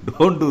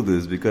 don't do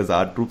this because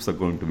our troops are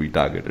going to be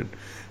targeted,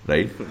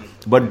 right?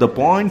 But the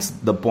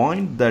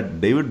point that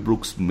David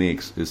Brooks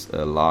makes is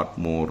a lot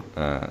more,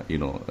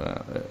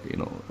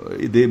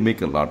 they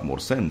make a lot more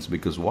sense,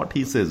 because what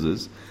he says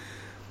is,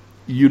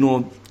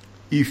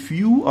 if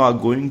you are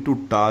going to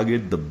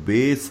target the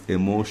base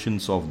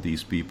emotions of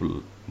these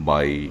people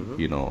by,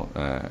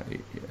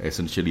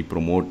 essentially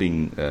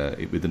promoting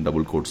within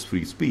double quotes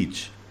free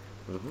speech,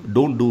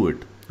 don't do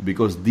it,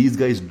 because these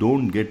guys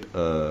don't get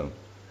a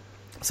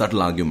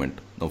subtle argument.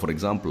 Now, for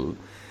example,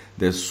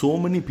 there's so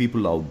many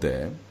people out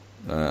there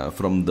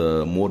from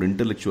the more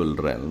intellectual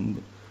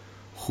realm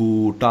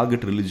who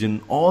target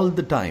religion all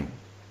the time,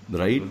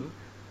 right?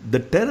 The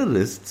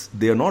terrorists,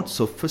 they are not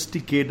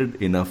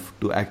sophisticated enough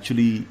to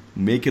actually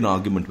make an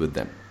argument with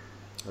them.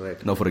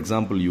 Right. Now, for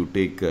example, you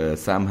take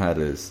Sam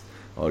Harris,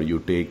 or you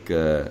take,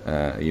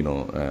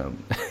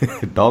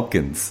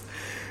 Dawkins,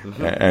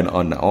 and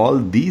on all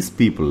these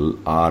people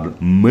are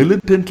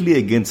militantly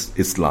against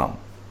Islam,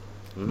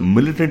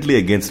 militantly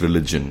against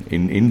religion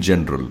in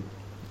general,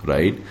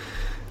 right?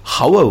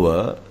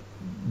 However,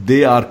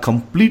 they are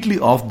completely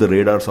off the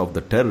radars of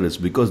the terrorists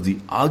because the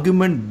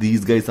argument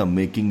these guys are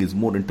making is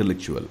more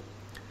intellectual.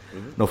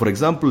 Now, for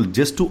example,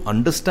 just to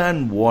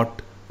understand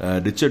what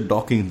Richard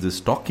Dawkins is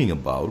talking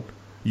about,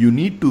 you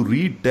need to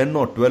read 10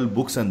 or 12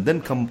 books and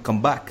then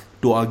come back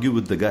to argue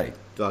with the guy.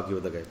 Yeah.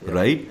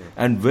 Right? Yeah.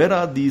 And where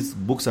are these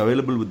books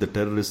available with the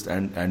terrorists,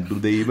 and do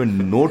they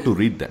even know to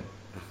read them?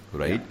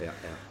 Right? Yeah.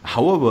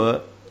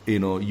 However,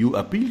 you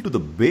appeal to the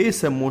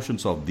base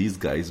emotions of these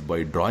guys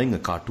by drawing a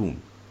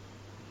cartoon.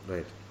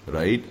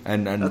 Right?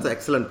 And that's an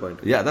excellent point.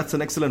 Yeah, that's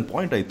an excellent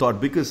point, I thought,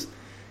 because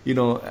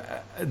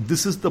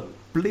this is the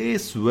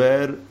place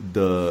where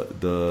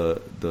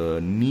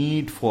the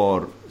need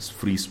for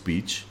free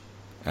speech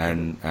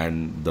and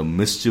the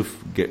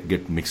mischief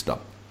get mixed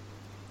up.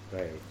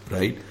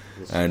 Right?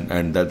 Yes.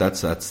 And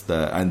that's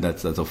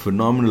a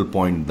phenomenal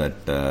point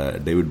that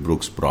David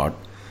Brooks brought,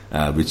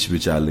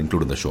 which I'll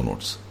include in the show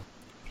notes.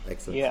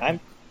 Excellent. Yeah,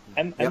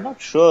 I'm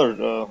not sure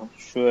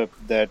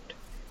that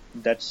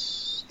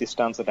that's the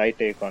stance that I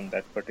take on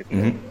that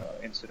particular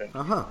incident.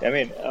 I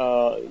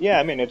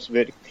mean, it's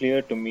very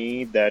clear to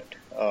me that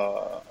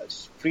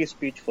free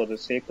speech for the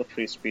sake of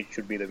free speech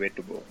should be the way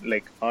to go.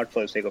 Like art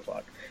for the sake of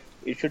art.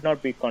 It should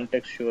not be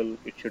contextual.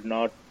 It should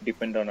not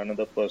depend on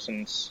another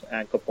person's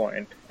anchor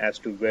point as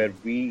to where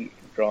we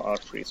draw our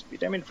free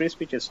speech. I mean, free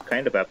speech is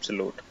kind of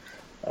absolute,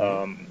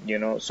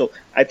 So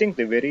I think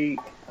the very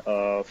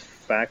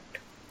fact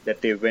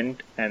that they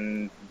went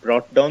and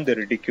brought down the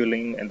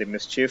ridiculing and the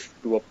mischief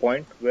to a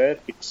point where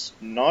it's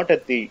not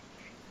at the,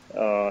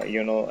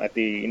 at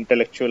the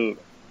intellectual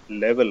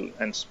level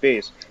and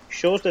space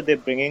shows that they're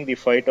bringing the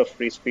fight of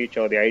free speech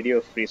or the idea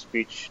of free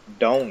speech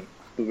down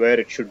to where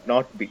it should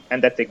not be.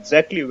 And that's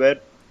exactly where,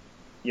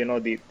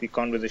 the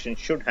conversation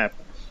should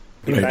happen.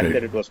 The fact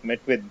that it was met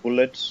with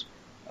bullets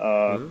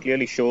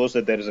clearly shows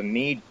that there is a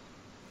need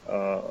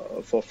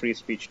for free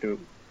speech to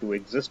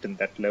exist in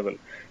that level.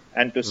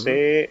 And to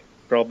say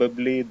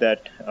probably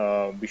that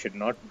we should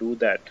not do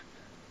that,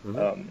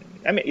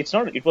 I mean,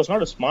 it was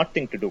not a smart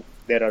thing to do.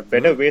 There are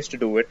better ways to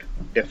do it,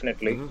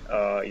 definitely.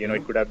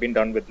 It could have been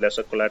done with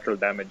lesser collateral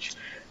damage.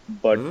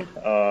 But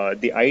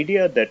the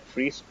idea that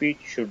free speech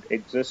should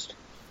exist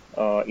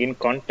in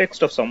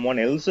context of someone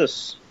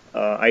else's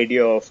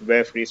idea of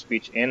where free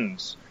speech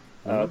ends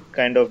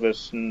kind of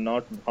is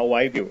not how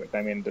I view it.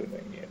 I mean,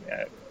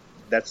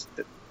 that's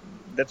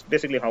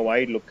basically how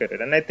I look at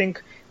it. And I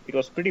think it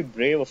was pretty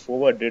brave of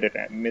whoever did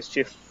it.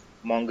 Mischief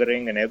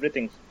mongering and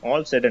everything,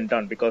 all said and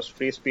done, because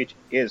free speech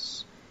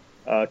is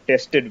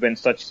tested when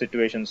such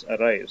situations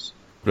arise.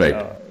 Right.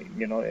 I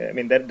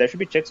mean, there should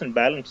be checks and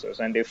balances,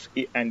 and if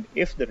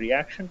the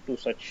reaction to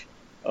such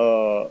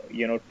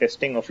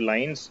testing of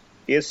lines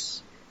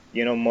is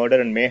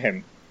murder and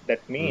mayhem,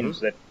 that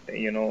means that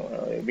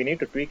we need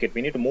to tweak it.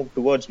 We need to move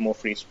towards more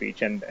free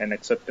speech and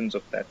acceptance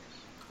of that.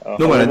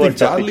 No, I think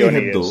Charlie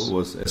Hebdo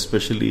was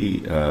especially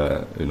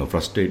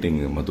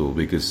frustrating, Madhu,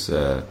 because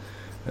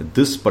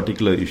this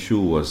particular issue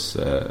was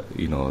the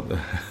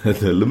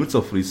limits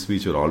of free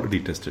speech were already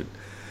tested.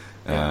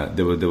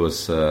 There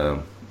was I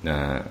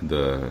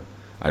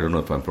don't know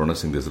if I'm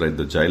pronouncing this right,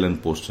 the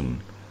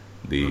Jyllands-Posten,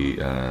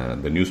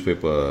 the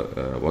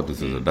newspaper, what is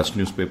this, a Dutch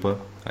newspaper?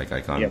 I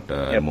can't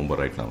remember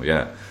right now.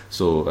 Yeah.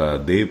 So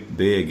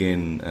they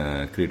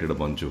again created a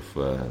bunch of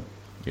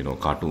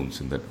cartoons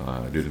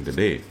during the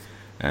day,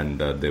 and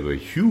there were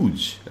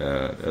huge,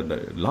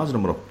 large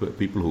number of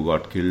people who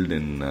got killed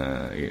in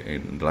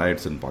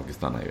riots in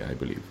Pakistan. I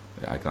believe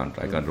I can't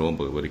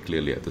remember very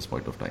clearly at this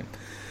point of time,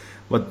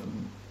 but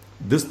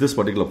this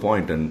particular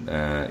point,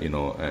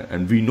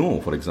 and we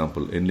know, for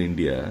example, in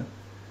India,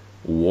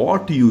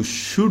 what you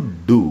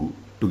should do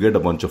to get a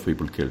bunch of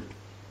people killed,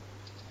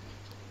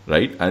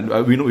 right? And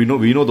we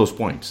know those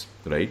points,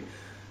 right?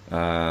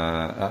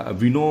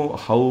 We know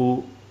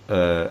how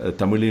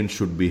Tamilians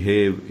should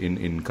behave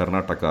in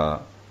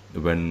Karnataka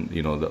when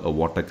a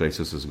water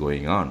crisis is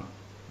going on,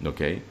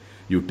 okay?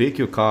 You take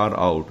your car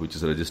out, which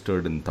is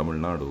registered in Tamil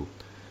Nadu,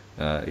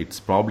 it's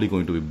probably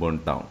going to be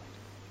burnt down,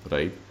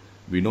 right?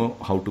 We know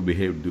how to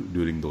behave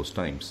during those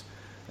times.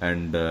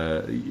 And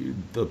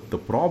the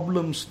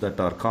problems that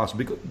are caused,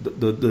 because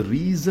the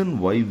reason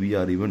why we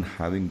are even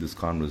having this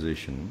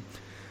conversation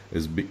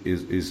is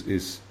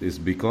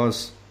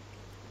because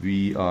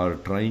we are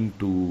trying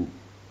to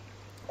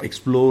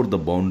explore the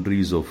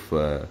boundaries of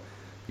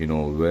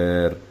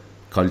where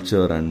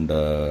culture and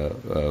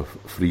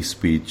free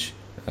speech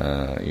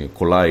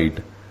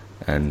collide,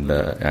 and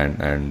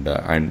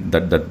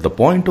that the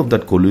point of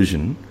that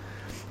collision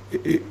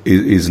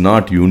is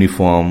not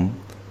uniform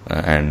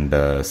and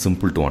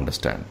simple to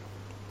understand,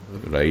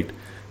 right?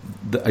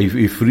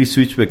 If free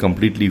speech were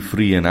completely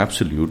free and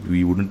absolute,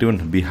 we wouldn't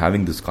even be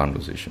having this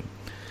conversation.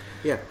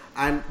 Yeah,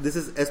 and this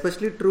is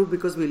especially true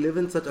because we live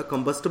in such a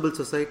combustible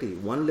society.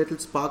 One little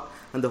spark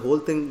and the whole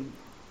thing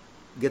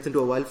gets into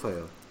a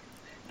wildfire.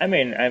 I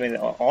mean,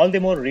 all the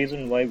more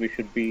reason why we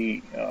should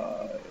be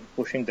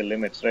pushing the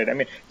limits, right? I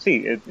mean,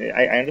 see,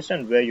 I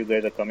understand where you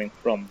guys are coming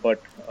from,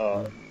 but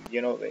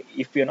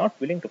if we are not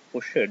willing to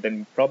push it,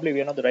 then probably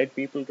we are not the right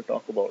people to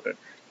talk about it,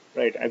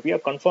 right? We are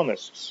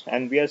conformists,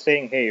 and we are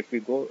saying, hey, if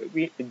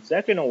we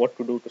exactly know what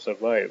to do to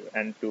survive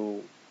and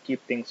to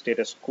keep things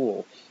status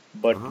quo.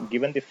 But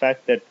given the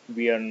fact that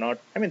we are not,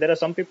 I mean, there are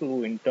some people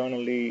who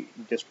internally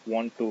just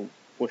want to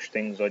push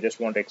things or just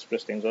want to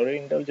express things or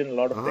indulge in a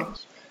lot of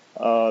things.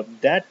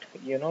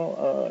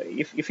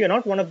 If you're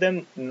not one of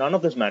them, none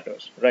of this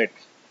matters, right?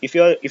 If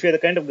you're the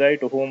kind of guy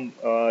to whom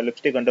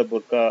lipstick under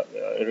burqa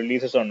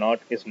releases or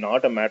not is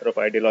not a matter of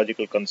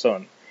ideological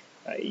concern,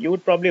 you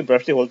would probably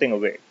brush the whole thing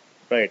away,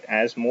 right?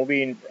 As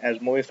movie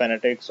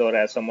fanatics, or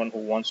as someone who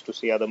wants to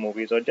see other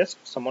movies, or just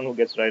someone who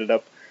gets riled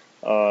up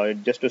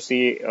just to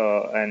see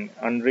an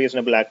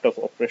unreasonable act of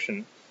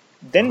oppression,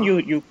 then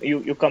you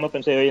come up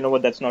and say, oh, you know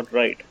what, that's not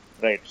right.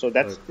 Right, so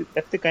that's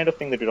the kind of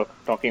thing that you're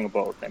talking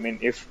about. I mean,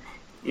 if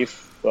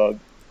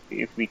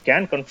we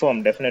can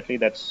confirm, definitely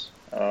that's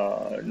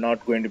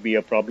not going to be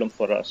a problem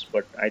for us.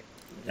 But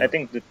I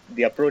think that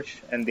the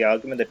approach and the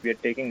argument that we are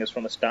taking is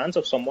from a stance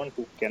of someone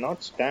who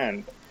cannot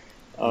stand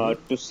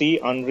to see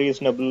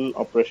unreasonable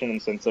oppression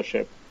and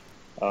censorship.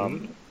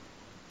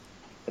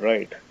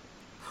 Right.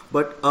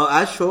 But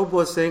as Shob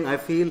was saying, I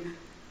feel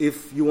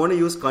if you want to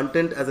use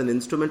content as an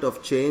instrument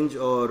of change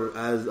or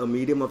as a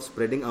medium of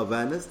spreading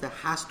awareness, there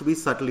has to be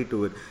subtlety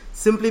to it.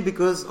 Simply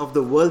because of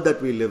the world that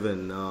we live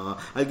in.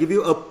 I'll give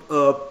you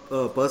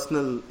a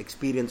personal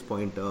experience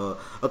point. A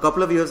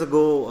couple of years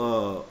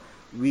ago,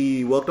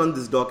 we worked on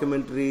this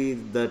documentary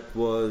that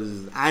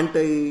was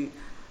anti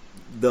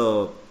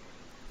the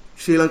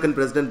Sri Lankan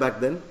president back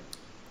then.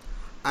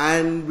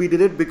 And we did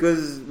it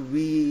because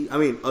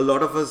a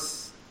lot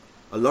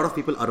of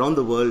people around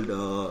the world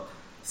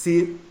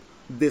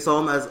they saw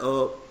him as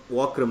a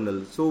war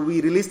criminal. So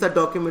we released that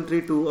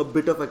documentary to a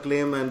bit of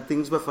acclaim and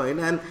things were fine.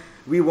 And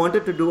we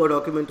wanted to do a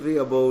documentary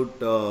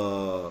about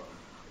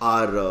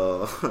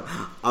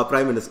our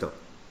Prime Minister,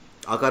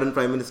 our current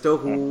Prime Minister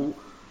who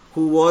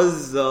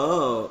was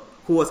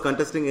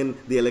contesting in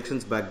the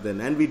elections back then.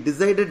 And we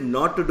decided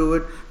not to do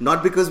it,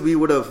 not because we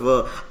would have,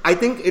 I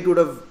think it would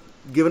have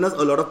given us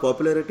a lot of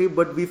popularity,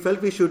 but we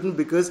felt we shouldn't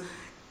because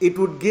it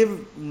would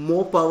give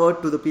more power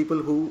to the people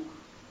who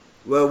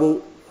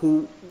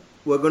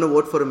were going to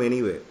vote for him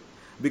anyway.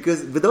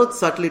 Because without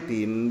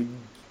subtlety,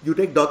 you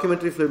take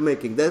documentary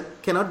filmmaking, there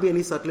cannot be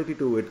any subtlety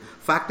to it.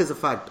 Fact is a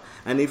fact.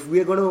 And if we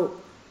are going to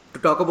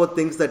talk about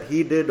things that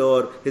he did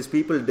or his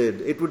people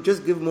did, it would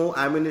just give more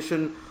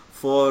ammunition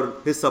for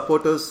his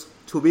supporters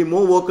to be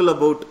more vocal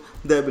about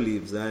their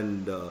beliefs.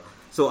 And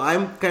so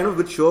I'm kind of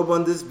with Shob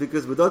on this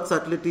because without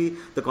subtlety,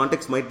 the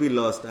context might be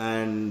lost.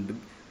 And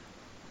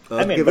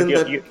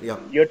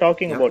you're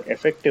talking about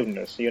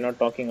effectiveness. You're not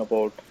talking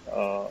about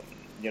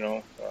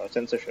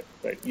censorship,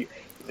 right?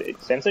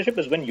 Censorship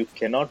is when you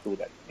cannot do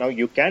that. Now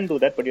you can do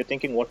that, but you're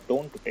thinking what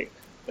tone to take.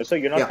 So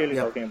you're not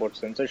talking about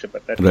censorship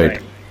at that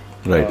time.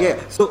 Right.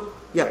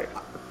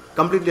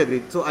 Completely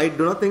agree. So I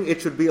do not think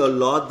it should be a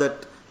law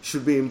that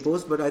should be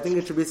imposed, but I think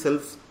it should be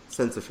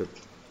self-censorship.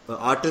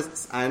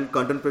 Artists and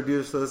content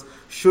producers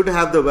should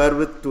have the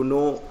wherewithal to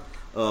know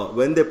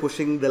when they're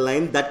pushing the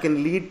line that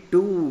can lead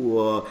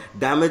to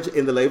damage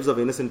in the lives of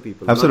innocent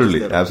people.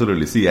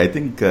 Absolutely. See, I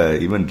think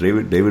even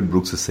David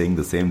Brooks is saying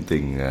the same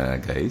thing,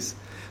 guys.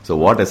 So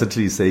what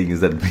essentially he's saying is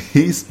that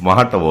be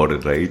smart about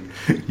it, right?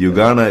 You're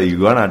gonna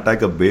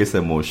attack a base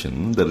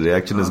emotion. The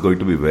reaction is going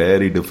to be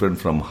very different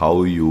from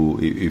how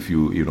if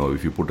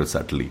you put it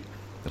subtly,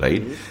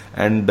 right?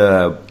 And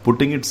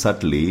putting it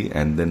subtly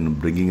and then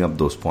bringing up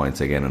those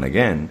points again and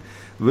again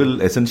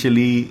will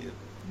essentially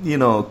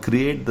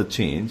create the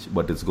change,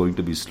 but it's going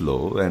to be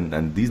slow,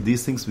 and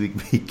these things we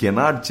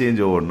cannot change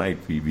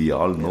overnight. We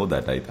all know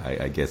that,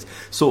 I guess.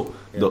 So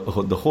the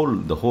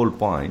whole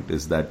point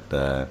is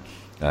that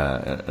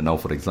now,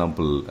 for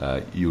example,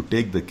 you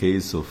take the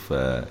case of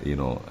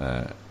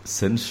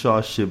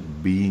censorship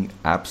being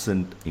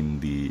absent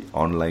in the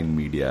online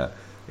media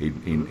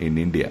in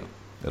India,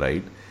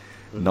 right?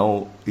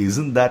 Now,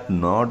 isn't that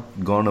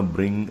not gonna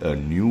bring a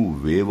new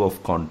wave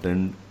of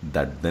content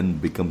that then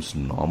becomes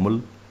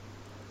normal,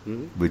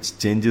 which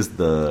changes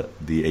the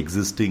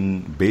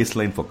existing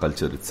baseline for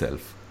culture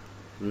itself,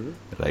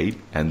 right?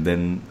 And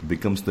then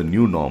becomes the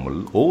new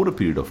normal over a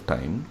period of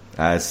time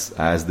as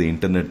the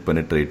internet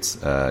penetrates,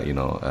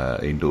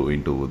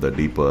 into the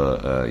deeper,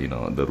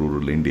 the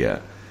rural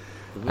India.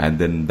 And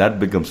then that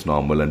becomes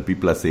normal, and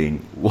people are saying,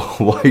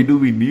 why do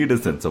we need a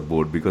censor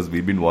board? Because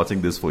we've been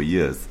watching this for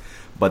years.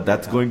 But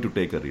that's going to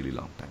take a really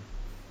long time.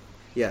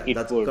 Yeah, It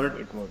that's would. gonna.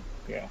 It would.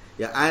 Yeah.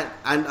 Yeah,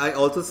 and I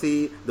also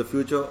see the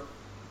future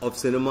of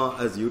cinema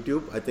as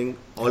YouTube. I think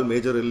all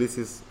major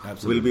releases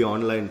Absolutely. will be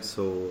online.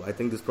 So I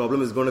think this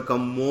problem is going to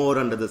come more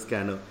under the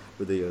scanner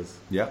with the years.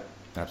 Yeah,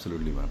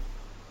 absolutely, man.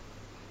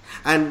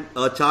 And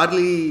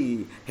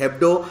Charlie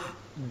Hebdo,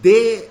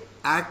 they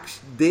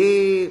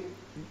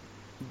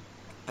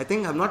I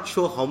think, I'm not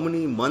sure how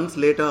many months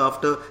later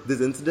after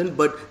this incident,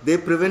 but they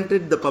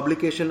prevented the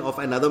publication of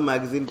another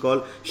magazine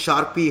called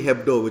Sharpie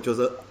Hebdo, which was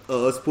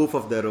a spoof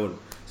of their own.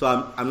 So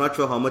I'm not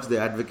sure how much they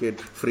advocate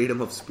freedom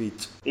of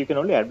speech. You can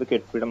only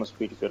advocate freedom of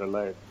speech if you're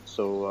alive.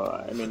 So,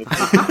 I mean, it's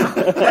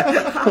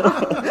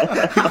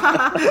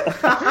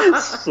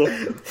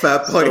Fair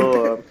point.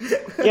 So,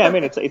 yeah, I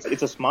mean,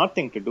 it's a smart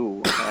thing to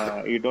do.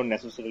 You don't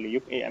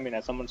necessarily,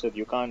 as someone said,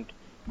 you can't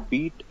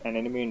beat an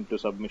enemy into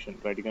submission,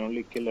 right? You can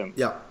only kill him.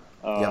 Yeah.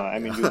 I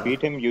mean, you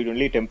beat him, you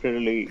only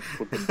temporarily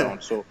put him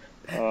down. So,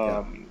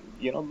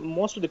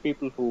 most of the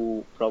people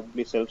who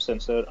probably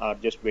self-censor are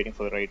just waiting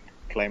for the right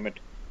climate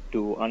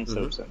to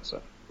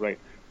unself-censor, right?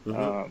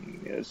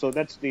 So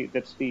that's the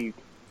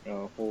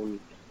whole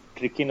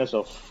trickiness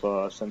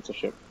of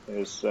censorship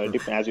is,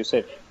 as you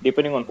said,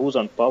 depending on who's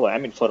on power. I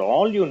mean, for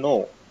all you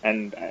know,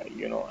 and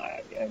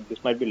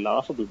this might be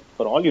laughable,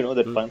 for all you know,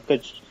 that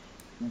Pankaj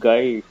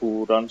guy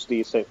who runs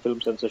the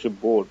film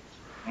censorship board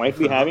might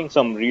be having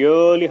some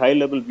really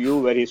high-level view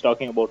where he's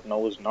talking about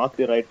now is not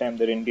the right time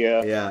that India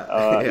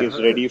is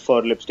ready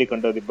for lipstick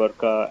under the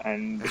burqa,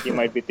 and he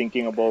might be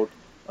thinking about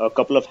a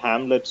couple of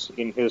hamlets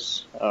in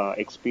his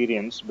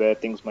experience where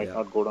things might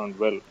not go down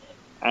well.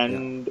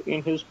 And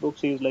in his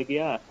books, he's like,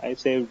 I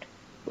saved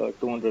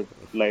 200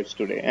 lives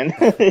today. And,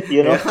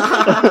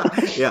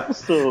 Yeah.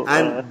 So,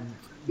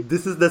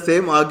 this is the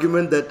same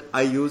argument that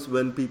I use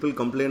when people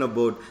complain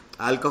about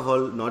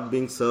alcohol not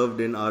being served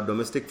in our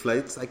domestic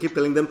flights. I keep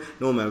telling them,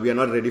 no, man, we are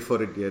not ready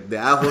for it yet. The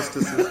air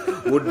hostesses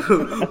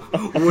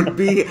would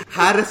be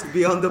harassed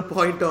beyond the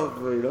point of,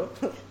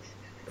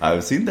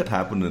 I've seen that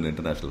happen in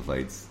international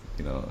flights.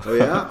 Oh,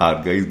 yeah?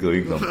 Our guys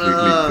going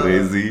completely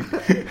crazy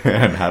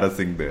and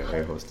harassing the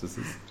air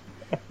hostesses.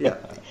 Yeah.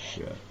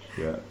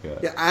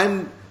 Yeah.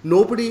 And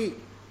nobody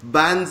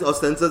bans or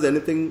censors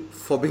anything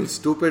for being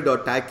stupid or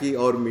tacky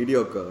or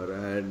mediocre.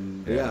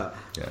 And Yeah.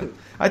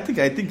 I think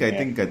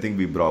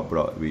we brought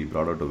out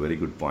a very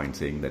good point,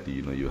 saying that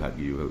you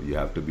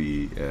have to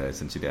be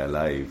essentially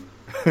alive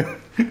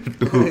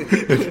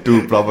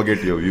to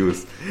propagate your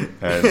views.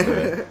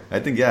 And I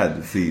think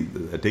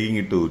taking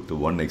it to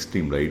one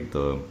extreme, right?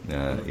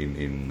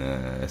 In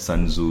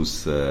Sun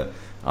Tzu's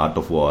Art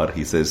of War,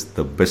 he says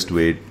the best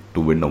way to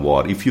win a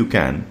war, if you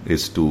can,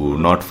 is to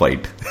not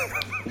fight.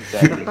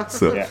 exactly.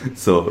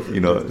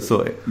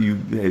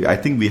 I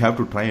think we have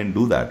to try and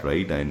do that,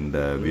 right? And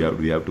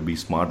we have to be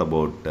smart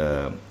about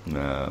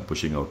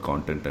pushing out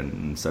content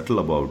and subtle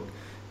about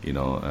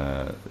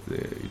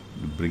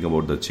bring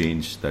about the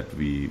change that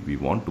we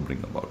want to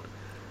bring about.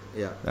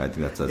 Yeah, I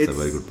think that's a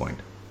very good point.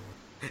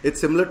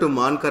 It's similar to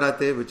Man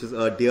Karate, which is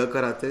deer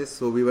karate.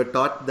 So we were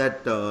taught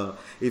that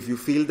if you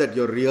feel that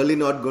you're really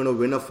not going to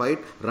win a fight,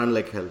 run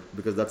like hell,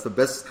 because that's the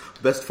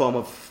best form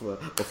of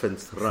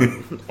offense.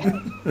 Run.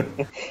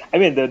 I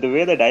mean, the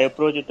way that I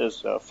approach it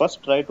is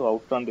first try to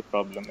outrun the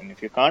problem, and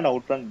if you can't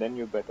outrun, then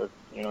you better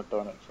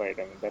turn and fight.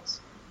 I mean,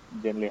 that's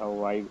generally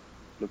how I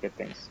look at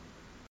things.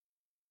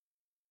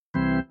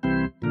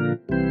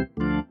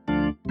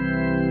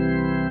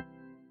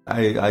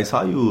 I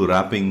saw you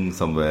rapping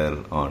somewhere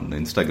on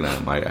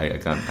Instagram. I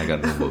can't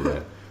remember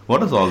where.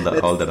 What is all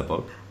that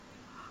about?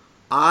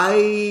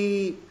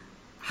 I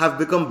have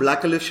become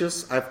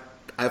blackalicious.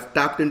 I've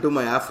tapped into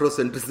my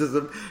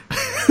Afrocentrism.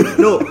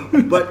 No,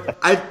 but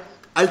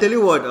I'll tell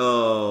you what.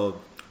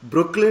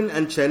 Brooklyn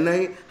and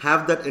Chennai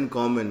have that in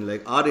common.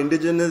 Like our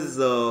indigenous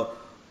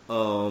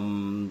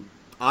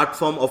art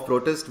form of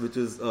protest, which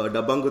is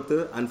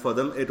Dabangute, and for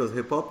them it was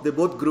hip hop. They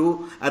both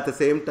grew at the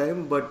same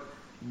time, but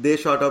they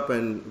shot up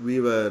and we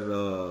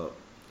were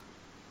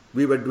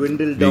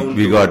dwindled down.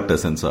 We got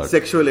censored.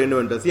 Sexual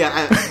innuendos.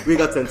 Yeah, we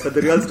got censored.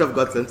 The real stuff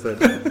got censored.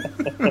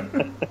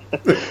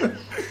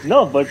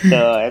 No, but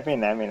I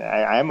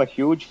am a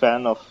huge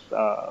fan of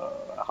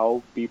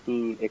how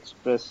people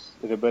express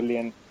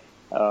rebellion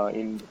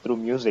through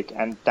music.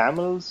 And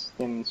Tamils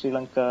in Sri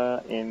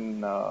Lanka, in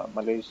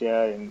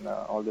Malaysia, in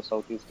all the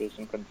Southeast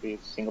Asian countries,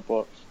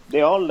 Singapore, they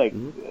all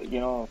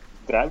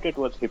gravitate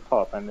towards hip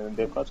hop, and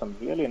they've got some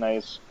really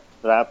nice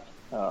rap,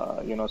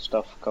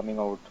 stuff coming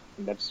out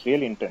that's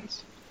really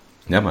intense.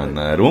 Yeah, man.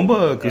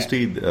 Remember,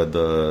 Christy,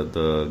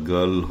 the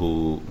girl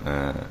who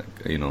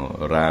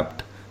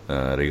rapped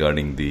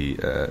regarding the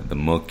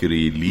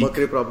mercury leak.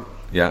 Mercury problem.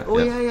 Yeah. Oh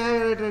yeah.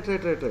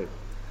 Right.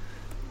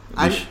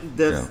 And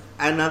there's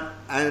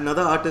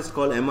another artist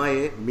called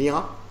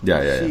Mia.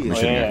 Yeah. She is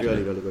Mission,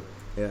 really good.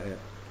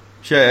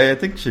 Yeah. I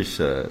think she's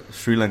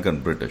Sri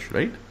Lankan British,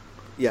 right?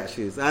 Yeah,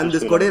 she is. And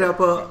this Kode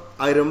rapper,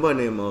 I remember her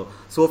name,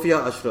 Sophia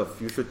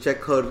Ashraf. You should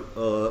check her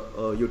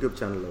YouTube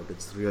channel out.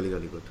 It's really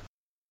good.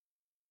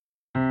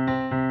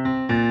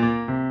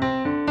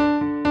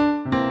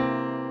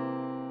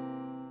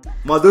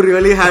 Madhu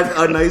really had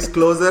a nice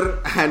closer,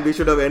 and we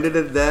should have ended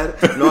it there.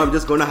 No, I'm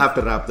just going to have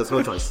to rap. There's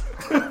no choice.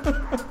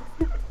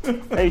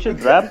 Hey, you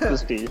should rap,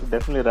 Christy. You should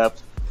definitely rap.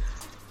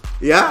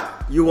 Yeah?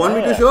 You want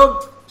me to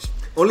show?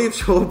 Only if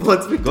show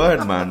wants me to. Go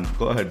ahead, man.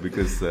 Go ahead,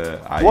 because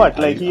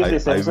He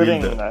is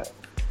censoring.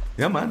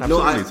 Yeah, man,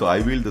 absolutely. So I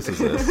wield the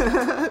scissors.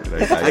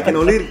 Right?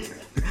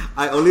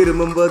 I only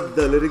remember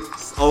the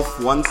lyrics of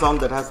one song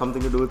that has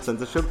something to do with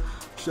censorship.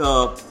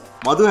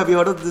 Madhu, have you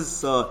heard of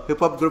this hip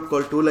hop group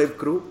called Two Live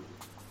Crew?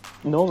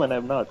 No, man,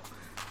 I'm not.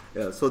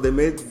 Yeah, so they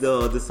made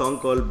the song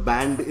called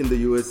Banned in the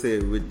USA,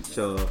 which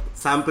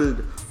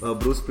sampled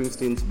Bruce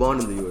Springsteen's Born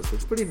in the USA.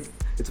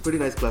 It's a pretty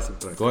nice classic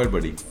track. Go ahead,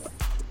 buddy.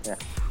 Yeah.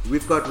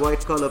 We've got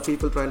white collar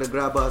people trying to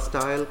grab our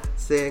style,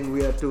 saying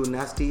we are too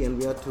nasty and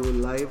we are too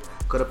live.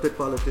 Corrupted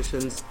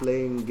politicians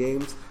playing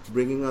games,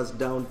 bringing us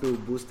down to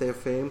boost their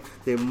fame.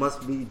 They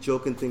must be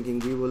joking, thinking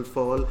we will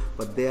fall,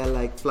 but they are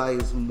like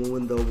flies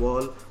moving the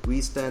wall.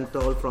 We stand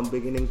tall from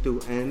beginning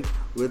to end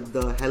with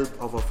the help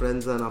of our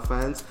friends and our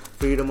fans.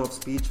 Freedom of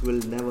speech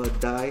will never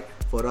die.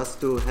 For us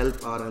to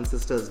help our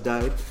ancestors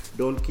died.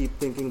 Don't keep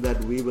thinking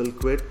that we will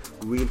quit.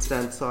 We'll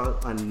stand tall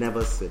and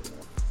never sit.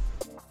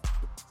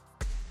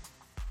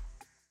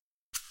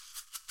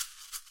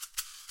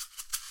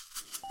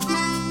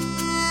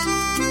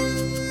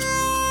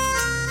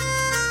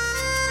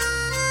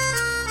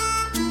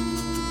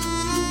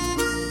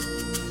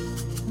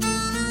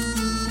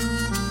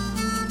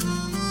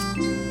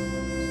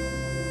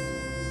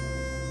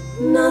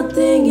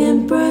 Nothing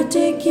in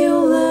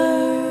particular.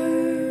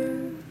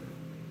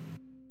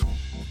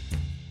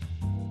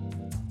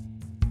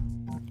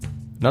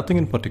 Nothing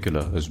in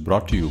Particular is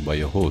brought to you by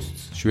your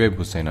hosts Shuaib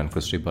Hussain and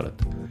Christy Bharat.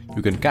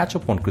 You can catch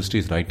up on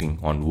Christy's writing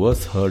on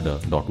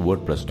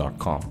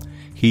verseherder.wordpress.com.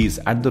 He is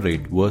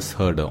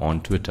 @verseherder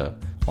on Twitter.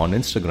 On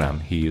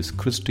Instagram, he is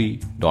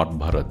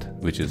christy.bharat,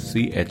 which is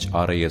CHRISTY.BHARATH.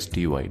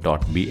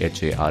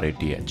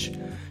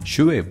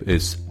 Shuaib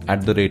is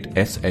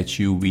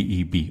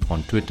 @SHUVEB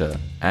on Twitter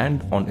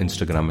and on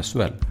Instagram as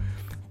well.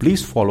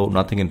 Please follow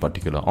Nothing in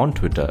Particular on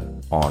Twitter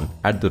on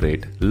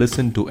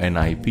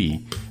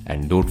 @ListenToNIP,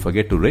 and don't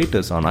forget to rate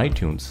us on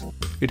iTunes.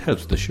 It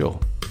helps the show.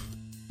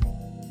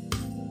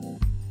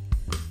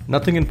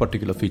 Nothing in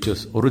Particular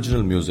features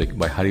original music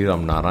by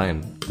Hariram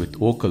Narayan with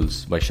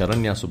vocals by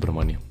Sharanya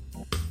Subramaniam.